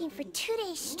been working for 2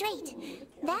 days straight.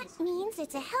 That means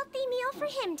it's a healthy meal for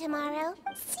him tomorrow.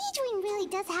 Sigewinne really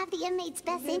does have the inmate's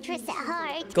best interests at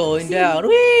heart. Going down.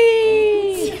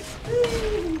 Whee!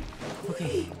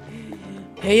 Okay.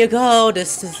 Here you go,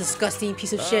 this disgusting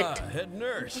piece of shit. Head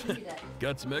nurse.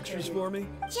 Got some extras for me?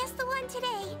 Just the one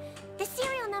today. The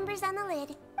serial number's on the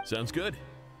lid. Sounds good.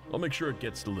 I'll make sure it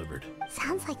gets delivered.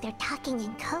 Sounds like they're talking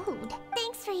in code.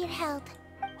 Thanks for your help.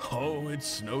 Oh,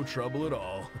 it's no trouble at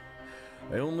all.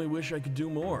 I only wish I could do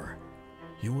more.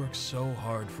 You work so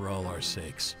hard for all our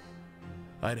sakes.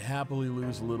 I'd happily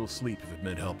lose a little sleep if it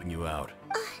meant helping you out.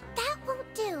 That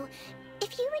won't do.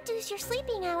 If you reduce your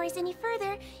sleeping hours any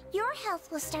further, your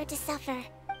health will start to suffer.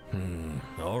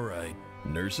 All right.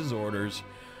 Nurse's orders.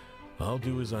 I'll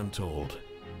do as I'm told.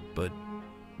 But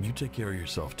you take care of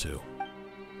yourself too.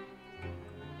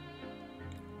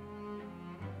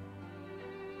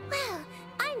 Well,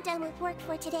 I'm done with work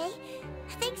for today.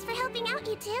 Thanks for helping out,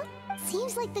 you two.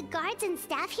 Seems like the guards and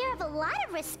staff here have a lot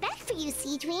of respect for you,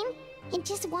 Sigewinne. In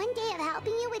just one day of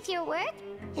helping you with your work,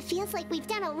 it feels like we've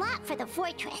done a lot for the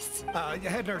fortress.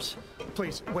 Head nurse,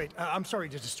 please, wait. I'm sorry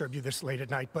to disturb you this late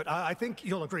at night, but I think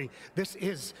you'll agree. This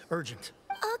is urgent.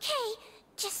 Okay,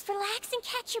 just relax and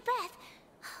catch your breath.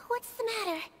 What's the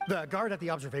matter? The guard at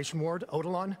the observation ward,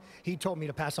 Odilon, he told me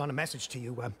to pass on a message to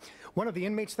you. One of the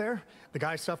inmates there, the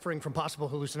guy suffering from possible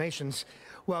hallucinations,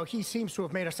 well, he seems to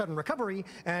have made a sudden recovery,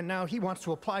 and now he wants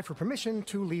to apply for permission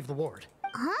to leave the ward.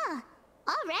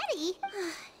 Already?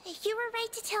 You were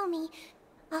right to tell me.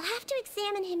 I'll have to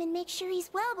examine him and make sure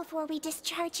he's well before we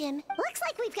discharge him. Looks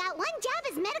like we've got one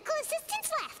job as medical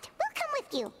assistants left. We'll come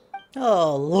with you.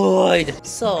 Oh, Lord.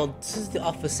 So, this is the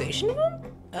observation room?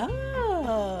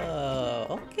 Oh,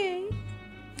 okay.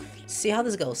 See how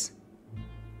this goes.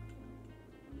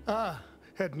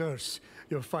 Head nurse,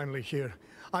 you're finally here.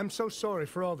 I'm so sorry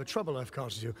for all the trouble I've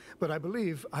caused you, but I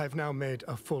believe I've now made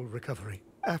a full recovery.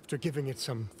 After giving it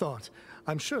some thought,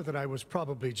 I'm sure that I was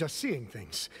probably just seeing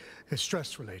things.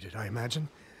 Stress-related, I imagine.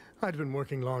 I'd been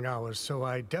working long hours, so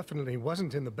I definitely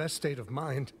wasn't in the best state of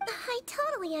mind. I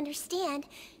totally understand.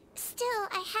 Still,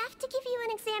 I have to give you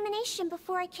an examination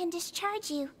before I can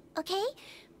discharge you, okay?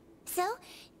 So,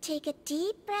 take a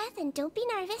deep breath and don't be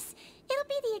nervous. It'll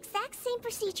be the exact same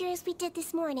procedure as we did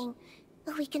this morning.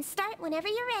 We can start whenever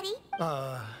you're ready.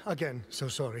 Again, so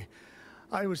sorry.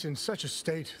 I was in such a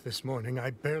state this morning, I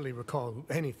barely recall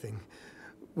anything.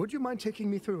 Would you mind taking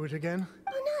me through it again?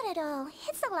 Oh, not at all.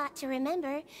 It's a lot to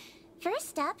remember.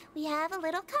 First up, we have a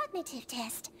little cognitive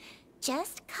test.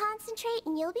 Just concentrate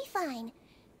and you'll be fine.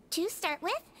 To start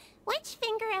with, which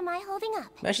finger am I holding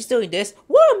up? Now she's doing this.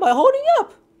 What am I holding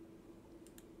up?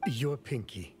 Your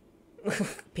pinky.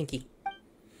 Pinky.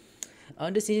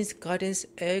 Under the scenes guidance,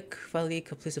 Eric finally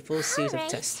completes a full series of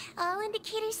tests. All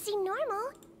indicators seem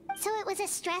normal. So it was a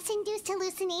stress-induced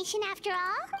hallucination after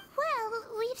all?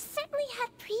 Well, we've certainly had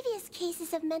previous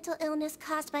cases of mental illness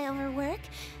caused by overwork,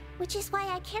 which is why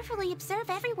I carefully observe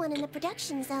everyone in the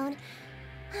production zone.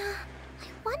 I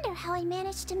wonder how I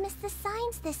managed to miss the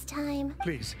signs this time.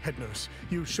 Please, head nurse,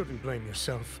 you shouldn't blame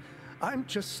yourself. I'm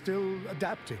just still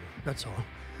adapting, that's all.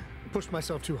 Pushed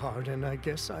myself too hard, and I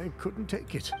guess I couldn't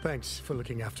take it. Thanks for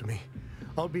looking after me.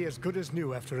 I'll be as good as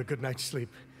new after a good night's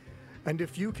sleep. And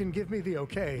if you can give me the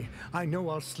okay, I know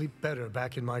I'll sleep better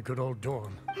back in my good old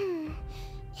dorm.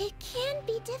 It can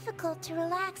be difficult to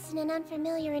relax in an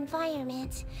unfamiliar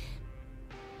environment.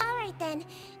 Alright then,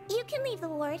 you can leave the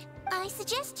ward. I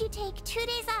suggest you take 2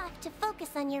 days off to focus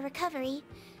on your recovery.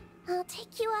 I'll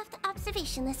take you off the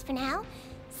observation list for now.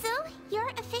 So, you're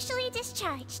officially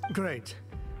discharged. Great.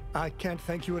 I can't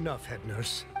thank you enough, head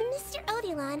nurse. Mr.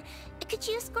 Odilon, could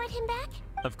you escort him back?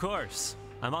 Of course.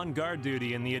 I'm on guard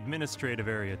duty in the administrative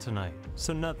area tonight,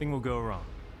 so nothing will go wrong.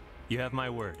 You have my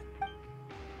word.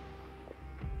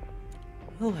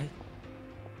 Oh,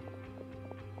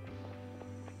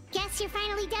 Guess you're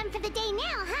finally done for the day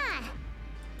now, huh?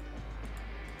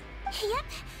 Yep.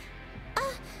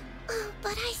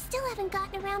 But I still haven't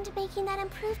gotten around to making that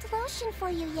improved lotion for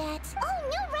you yet. Oh,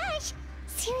 no rush!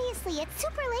 Seriously, it's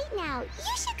super late now.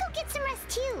 You should go get some rest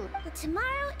too. Well,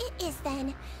 tomorrow it is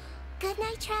then. Good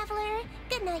night, Traveler.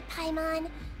 Good night, Paimon.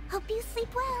 Hope you sleep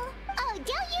well. Oh, don't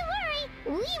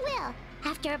you worry. We will.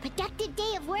 After a productive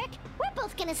day of work, we're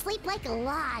both gonna sleep like a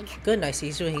log. Good night,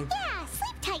 Sigewinne. Yeah,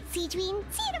 sleep tight, Sigewinne.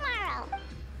 See you tomorrow.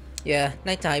 Yeah,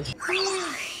 nighttime.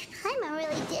 Paimon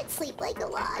really did sleep like a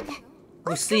log.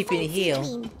 We sleep in here.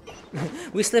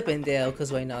 We sleep in there,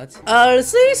 because why not?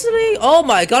 Sigewinne! Oh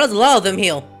my god, there's a lot of them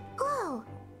here. Oh,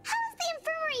 how is the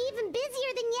infirmary even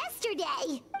busier than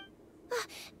yesterday?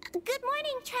 Good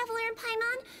morning, Traveler and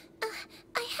Paimon.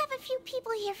 I have a few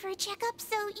people here for a checkup,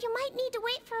 so you might need to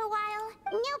wait for a while.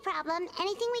 No problem.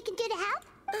 Anything we can do to help?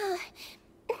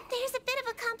 There's a bit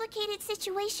of a complicated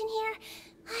situation here.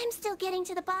 I'm still getting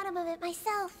to the bottom of it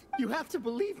myself. You have to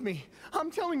believe me.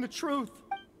 I'm telling the truth.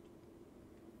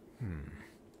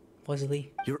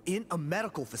 Wesley. You're in a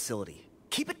medical facility.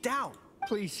 Keep it down.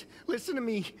 Please, listen to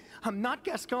me. I'm not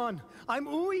Gascon. I'm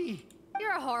OLOY.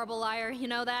 You're a horrible liar, you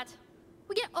know that?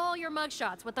 We get all your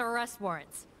mugshots with the arrest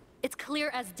warrants. It's clear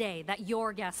as day that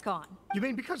you're Gascon. You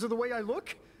mean because of the way I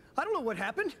look? I don't know what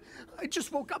happened. I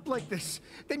just woke up like this.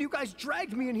 Then you guys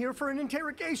dragged me in here for an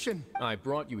interrogation. I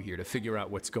brought you here to figure out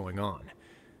what's going on.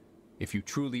 If you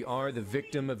truly are the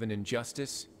victim of an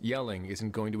injustice, yelling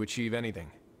isn't going to achieve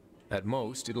anything. At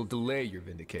most, it'll delay your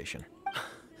vindication.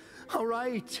 All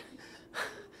right.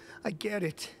 I get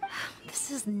it.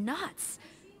 This is nuts.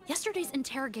 Yesterday's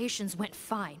interrogations went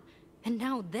fine. And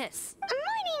now this.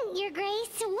 Morning, Your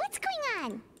Grace. What's going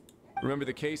on? Remember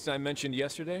the case I mentioned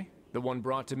yesterday? The one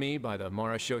brought to me by the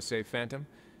Marechaussee Phantom?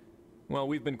 Well,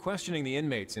 we've been questioning the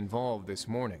inmates involved this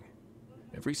morning.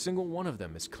 Every single one of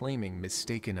them is claiming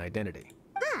mistaken identity.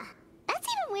 Huh. That's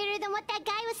even weirder than what that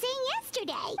guy was saying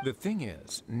yesterday. The thing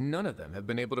is, none of them have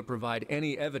been able to provide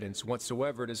any evidence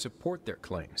whatsoever to support their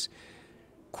claims.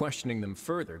 Questioning them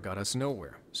further got us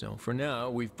nowhere, so for now,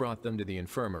 we've brought them to the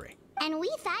infirmary. And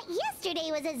we thought yesterday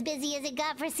was as busy as it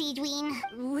got for Sigewinne.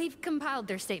 We've compiled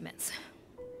their statements.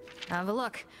 Have a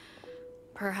look.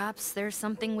 Perhaps there's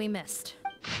something we missed.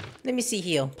 Let me see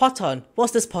here. Patton.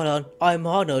 What's this, Patton? I'm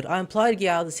honored. I implied to get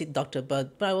out to see the doctor,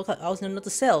 but when I woke up, I was in another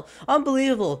cell.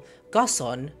 Unbelievable.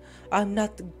 Gasson. I'm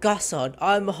not Gasson.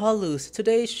 I'm Halus.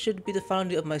 Today should be the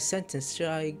final day of my sentence. Should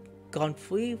I gone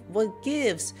free? What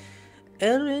gives?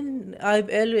 Aaron, I'm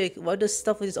Eric. Why does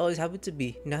stuff like this always happen to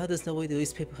me? Now there's no way the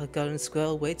newspaper has gotten squared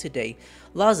away today.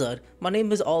 Lazard, my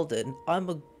name is Alden. I'm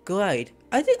a guide.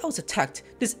 I think I was attacked.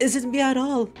 This isn't me at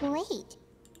all. Wait.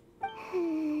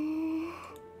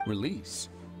 Release?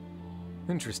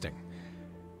 Interesting.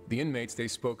 The inmates they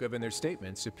spoke of in their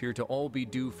statements appear to all be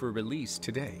due for release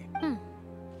today.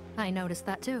 I noticed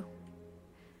that too.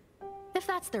 If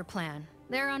that's their plan,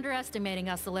 they're underestimating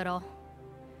us a little.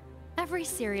 Every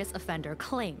serious offender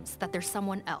claims that there's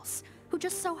someone else who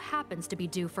just so happens to be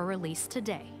due for release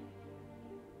today.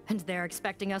 And they're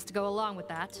expecting us to go along with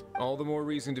that. All the more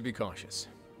reason to be cautious.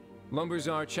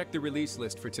 Lumberzar, check the release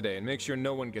list for today and make sure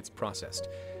no one gets processed.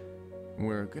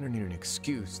 We're gonna need an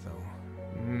excuse,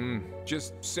 though.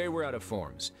 Just say we're out of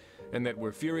forms, and that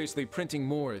we're furiously printing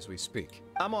more as we speak.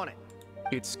 I'm on it.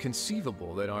 It's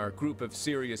conceivable that our group of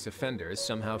serious offenders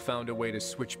somehow found a way to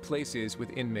switch places with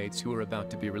inmates who are about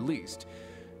to be released,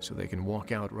 so they can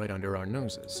walk out right under our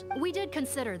noses. We did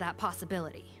consider that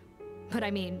possibility. But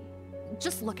I mean,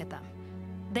 just look at them.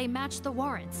 They match the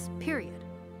warrants, period.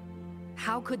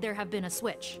 How could there have been a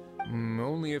switch?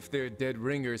 Only if they're dead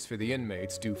ringers for the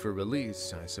inmates due for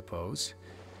release, I suppose.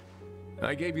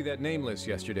 I gave you that name list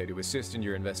yesterday to assist in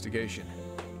your investigation.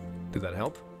 Did that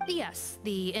help? Yes,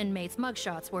 the inmates'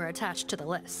 mugshots were attached to the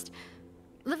list.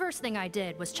 The first thing I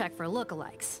did was check for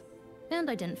lookalikes, and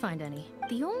I didn't find any.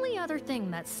 The only other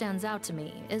thing that stands out to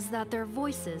me is that their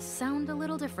voices sound a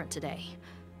little different today.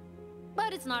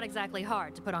 But it's not exactly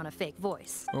hard to put on a fake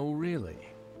voice. Oh, really?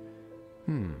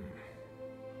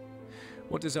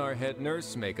 What does our head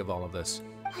nurse make of all of this?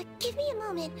 Give me a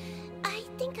moment. I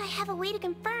think I have a way to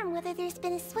confirm whether there's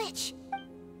been a switch.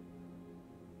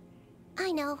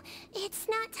 I know, it's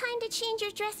not time to change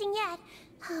your dressing yet,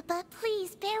 but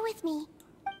please bear with me.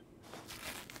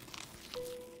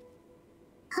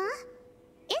 Huh?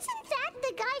 Isn't that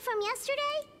the guy from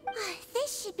yesterday?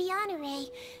 This should be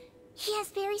Honore. He has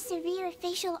very severe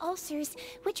facial ulcers,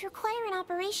 which require an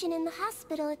operation in the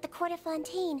hospital at the Court of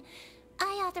Fontaine.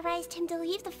 I authorized him to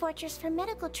leave the fortress for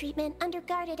medical treatment under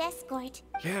guarded escort.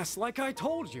 Yes, like I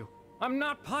told you. I'm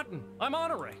not Patton. I'm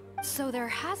Honore. So there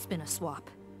has been a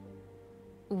swap.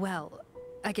 Well,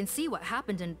 I can see what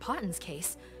happened in Patton's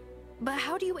case, but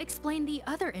how do you explain the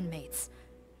other inmates?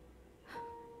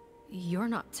 You're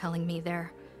not telling me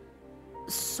their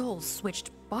souls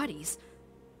switched bodies,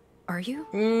 are you?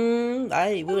 We're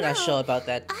not sure about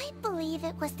that. I believe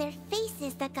it was their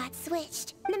faces that got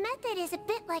switched. The method is a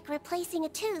bit like replacing a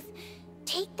tooth.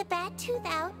 take the bad tooth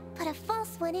out, put a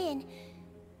false one in.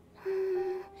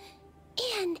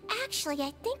 And actually,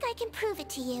 I think I can prove it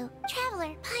to you.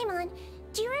 Traveler, Paimon,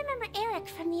 do you remember Eric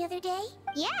from the other day?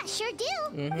 Yeah, sure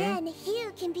do. Then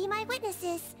you can be my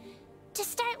witnesses. To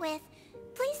start with,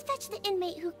 please fetch the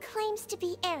inmate who claims to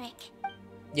be Eric.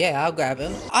 Yeah, I'll grab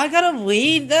him. I gotta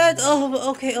read that?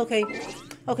 Oh,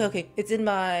 okay. It's in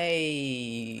my...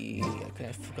 Okay,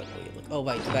 I forgot where you look. Oh,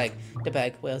 right, the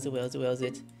bag. Where is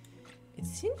it?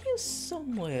 It's in here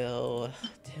somewhere.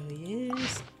 There he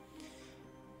is.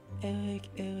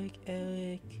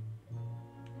 Eric.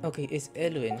 Okay, it's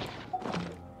Elwin.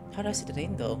 How do I say the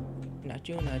name though? Not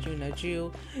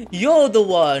you. You're the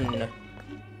one!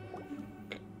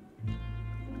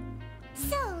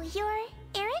 So, you're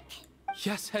Eric?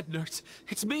 Yes, head nurse.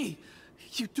 It's me.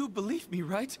 You do believe me,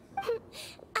 right?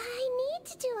 I need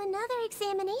to do another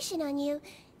examination on you.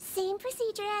 Same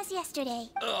procedure as yesterday.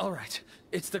 All right.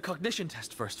 It's the cognition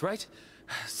test first, right?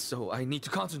 So I need to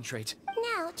concentrate.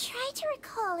 Now, try to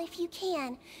recall if you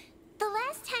can. The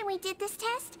last time we did this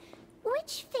test,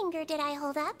 which finger did I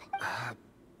hold up?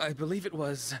 I believe it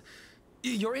was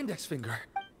your index finger.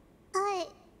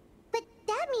 But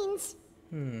that means...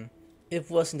 It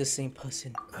wasn't the same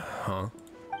person. Huh?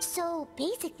 So,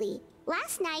 basically,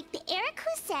 last night, the Eric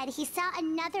who said he saw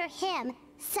another him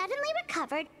suddenly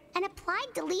recovered and applied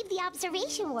to leave the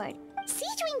observation ward.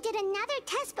 Sigewinne did another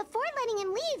test before letting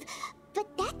him leave,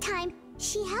 but that time,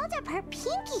 she held up her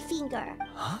pinky finger.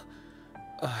 Huh?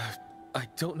 I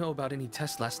don't know about any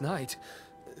test last night.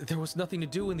 There was nothing to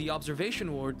do in the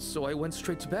observation ward, so I went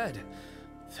straight to bed.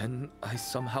 Then I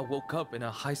somehow woke up in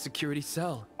a high-security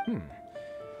cell.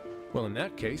 Well, in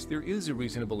that case, there is a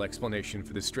reasonable explanation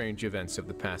for the strange events of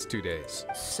the past 2 days.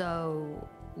 So,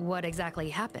 what exactly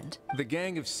happened? The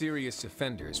gang of serious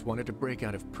offenders wanted to break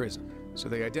out of prison, so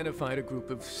they identified a group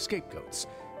of scapegoats,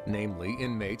 namely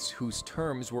inmates whose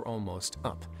terms were almost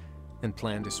up, and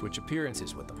planned to switch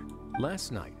appearances with them.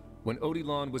 Last night, when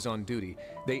Odilon was on duty,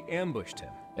 they ambushed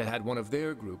him and had one of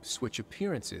their group switch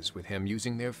appearances with him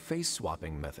using their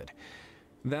face-swapping method.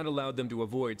 That allowed them to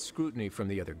avoid scrutiny from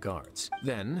the other guards.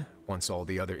 Then, once all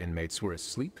the other inmates were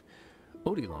asleep,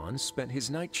 Odilon spent his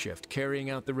night shift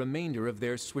carrying out the remainder of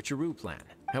their switcheroo plan.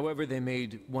 However, they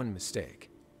made one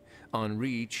mistake.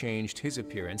 Henri changed his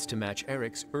appearance to match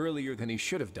Eric's earlier than he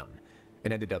should have done,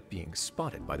 and ended up being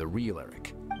spotted by the real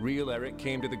Eric. Real Eric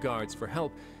came to the guards for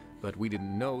help, but we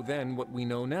didn't know then what we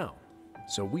know now.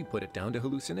 So we put it down to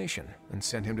hallucination and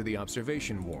sent him to the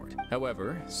observation ward.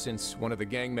 However, since one of the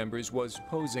gang members was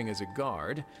posing as a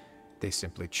guard, they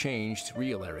simply changed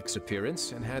real Eric's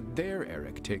appearance and had their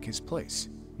Eric take his place,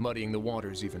 muddying the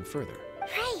waters even further.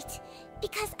 Right,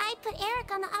 because I put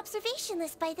Eric on the observation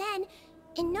list by then,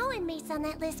 and no inmates on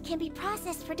that list can be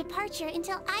processed for departure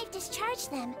until I've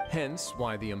discharged them. Hence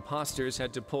why the imposters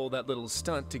had to pull that little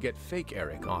stunt to get fake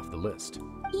Eric off the list.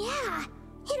 Yeah,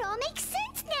 it all makes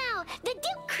sense now! The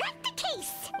Duke cracked the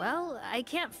case! Well, I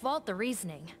can't fault the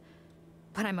reasoning.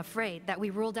 But I'm afraid that we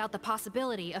ruled out the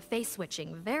possibility of face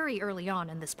switching very early on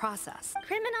in this process.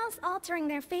 Criminals altering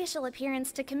their facial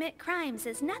appearance to commit crimes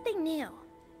is nothing new.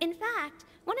 In fact,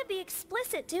 one of the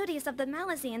explicit duties of the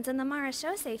Malazines in the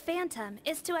Marechaussee Phantom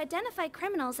is to identify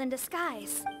criminals in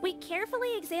disguise. We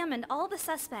carefully examined all the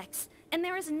suspects, and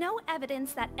there is no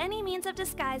evidence that any means of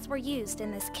disguise were used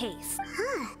in this case.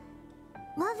 Huh.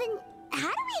 Well then, how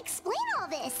do we explain all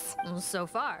this? So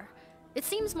far, it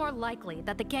seems more likely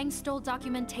that the gang stole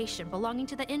documentation belonging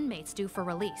to the inmates due for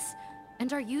release,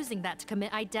 and are using that to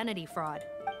commit identity fraud.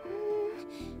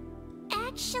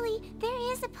 Actually,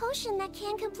 there is a potion that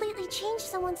can completely change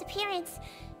someone's appearance.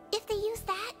 If they use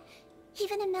that,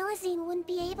 even a Malazine wouldn't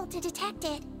be able to detect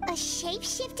it. A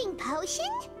shape-shifting potion?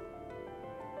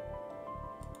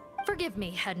 Forgive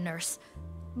me, head nurse,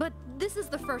 but this is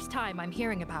the first time I'm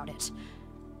hearing about it.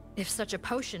 If such a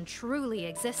potion truly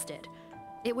existed,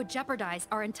 it would jeopardize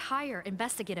our entire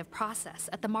investigative process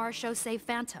at the Marechaussee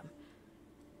Phantom.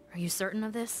 Are you certain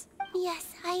of this?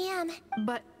 Yes, I am.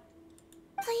 But...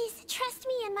 Please, trust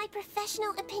me in my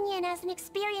professional opinion as an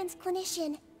experienced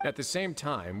clinician. At the same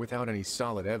time, without any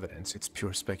solid evidence, it's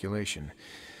pure speculation.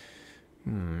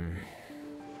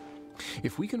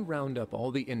 If we can round up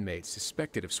all the inmates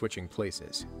suspected of switching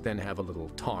places, then have a little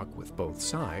talk with both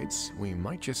sides, we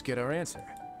might just get our answer.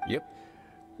 Yep,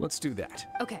 let's do that.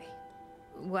 Okay.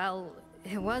 Well,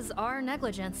 it was our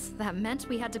negligence that meant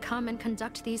we had to come and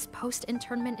conduct these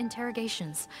post-internment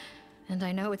interrogations. And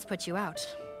I know it's put you out.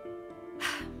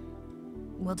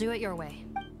 We'll do it your way.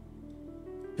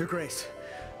 Your Grace,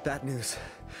 bad news.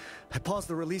 I paused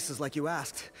the releases like you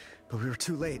asked, but we were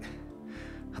too late.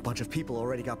 A bunch of people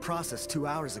already got processed 2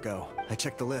 hours ago. I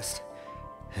checked the list.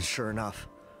 And sure enough,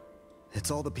 it's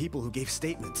all the people who gave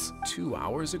statements. 2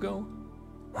 hours ago?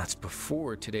 That's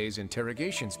before today's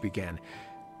interrogations began.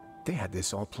 They had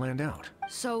this all planned out.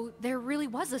 So there really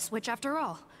was a switch after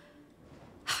all.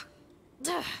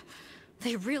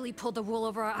 They really pulled the wool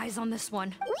over our eyes on this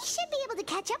one. We should be able to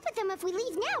catch up with them if we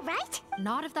leave now, right?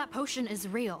 Not if that potion is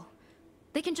real.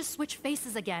 They can just switch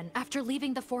faces again after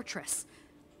leaving the fortress.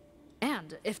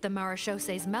 And if the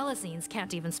Marashose's Melusines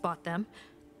can't even spot them,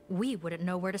 we wouldn't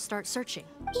know where to start searching.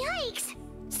 Yikes!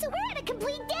 So we're at a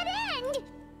complete dead end!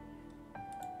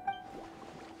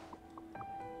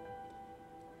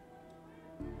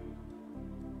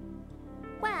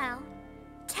 Well,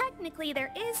 technically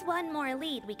there is one more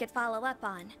lead we could follow up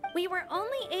on. We were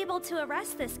only able to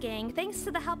arrest this gang thanks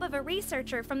to the help of a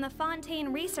researcher from the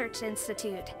Fontaine Research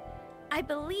Institute. I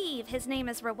believe his name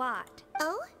is Rawat.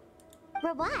 Oh?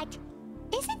 Rawat?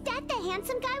 Isn't that the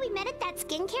handsome guy we met at that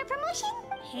skincare promotion?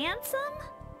 Handsome?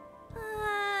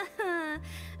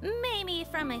 Maybe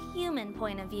from a human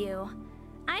point of view.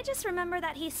 I just remember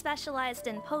that he specialized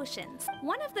in potions.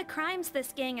 One of the crimes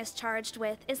this gang is charged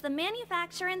with is the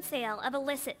manufacture and sale of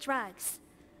illicit drugs.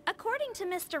 According to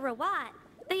Mr. Rawat,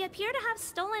 they appear to have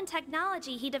stolen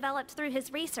technology he developed through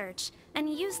his research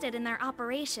and used it in their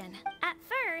operation. At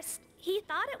first, he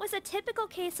thought it was a typical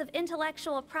case of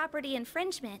intellectual property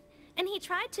infringement, and he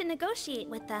tried to negotiate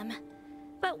with them.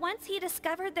 But once he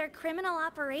discovered their criminal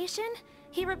operation,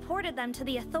 he reported them to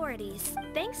the authorities.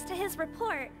 Thanks to his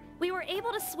report, we were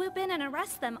able to swoop in and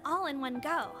arrest them all in one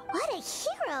go. What a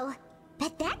hero!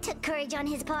 Bet that took courage on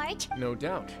his part. No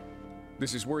doubt.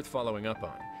 This is worth following up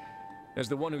on. As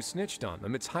the one who snitched on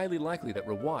them, it's highly likely that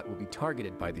Rawat will be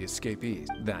targeted by the escapees.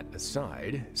 That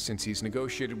aside, since he's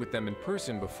negotiated with them in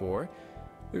person before,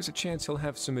 there's a chance he'll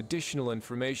have some additional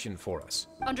information for us.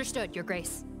 Understood, Your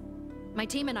Grace. My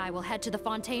team and I will head to the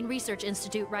Fontaine Research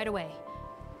Institute right away.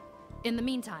 In the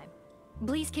meantime,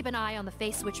 please keep an eye on the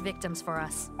face switch victims for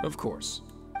us. Of course.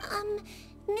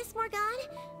 Miss Morgan,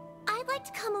 I'd like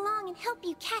to come along and help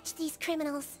you catch these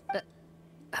criminals.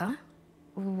 Huh?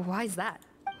 Why's that?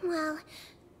 Well,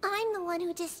 I'm the one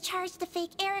who discharged the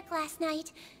fake Eric last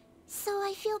night, so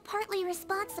I feel partly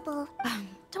responsible.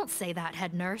 Don't say that,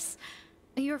 head nurse.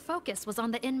 Your focus was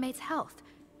on the inmate's health,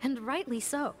 and rightly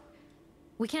so.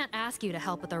 We can't ask you to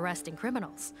help with arresting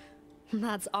criminals.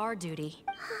 That's our duty.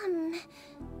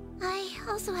 I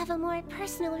also have a more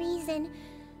personal reason.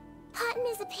 Patton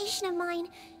is a patient of mine,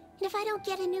 and if I don't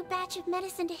get a new batch of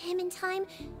medicine to him in time,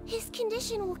 his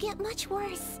condition will get much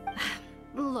worse.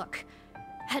 Look,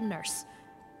 head nurse,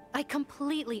 I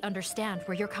completely understand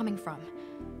where you're coming from.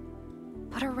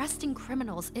 But arresting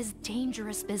criminals is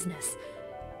dangerous business.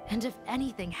 And if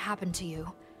anything happened to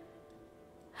you,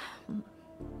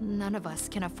 none of us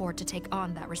can afford to take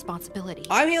on that responsibility.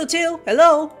 I'm here too.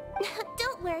 Hello.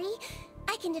 Don't worry.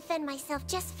 I can defend myself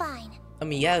just fine. I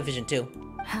mean, you have vision too.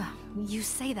 You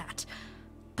say that,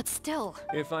 but still.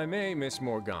 If I may, Miss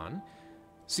Morgan,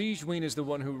 Sigewinne is the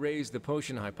one who raised the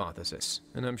potion hypothesis,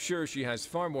 and I'm sure she has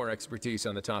far more expertise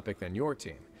on the topic than your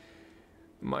team.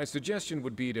 My suggestion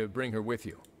would be to bring her with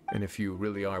you, and if you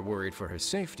really are worried for her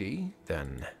safety,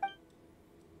 then...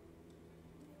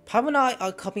 Pam and I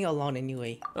are coming along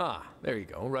anyway. Ah, there you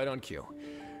go, right on cue.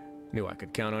 Knew I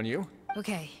could count on you.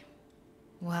 Okay.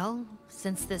 Well,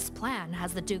 since this plan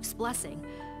has the Duke's blessing,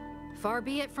 far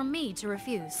be it from me to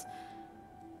refuse.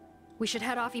 We should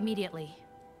head off immediately.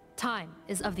 Time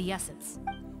is of the essence.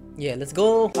 Yeah, let's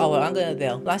go. Oh, well, I'm gonna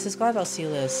there. Like, subscribe, I'll see you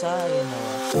later.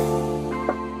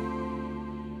 Sayonara.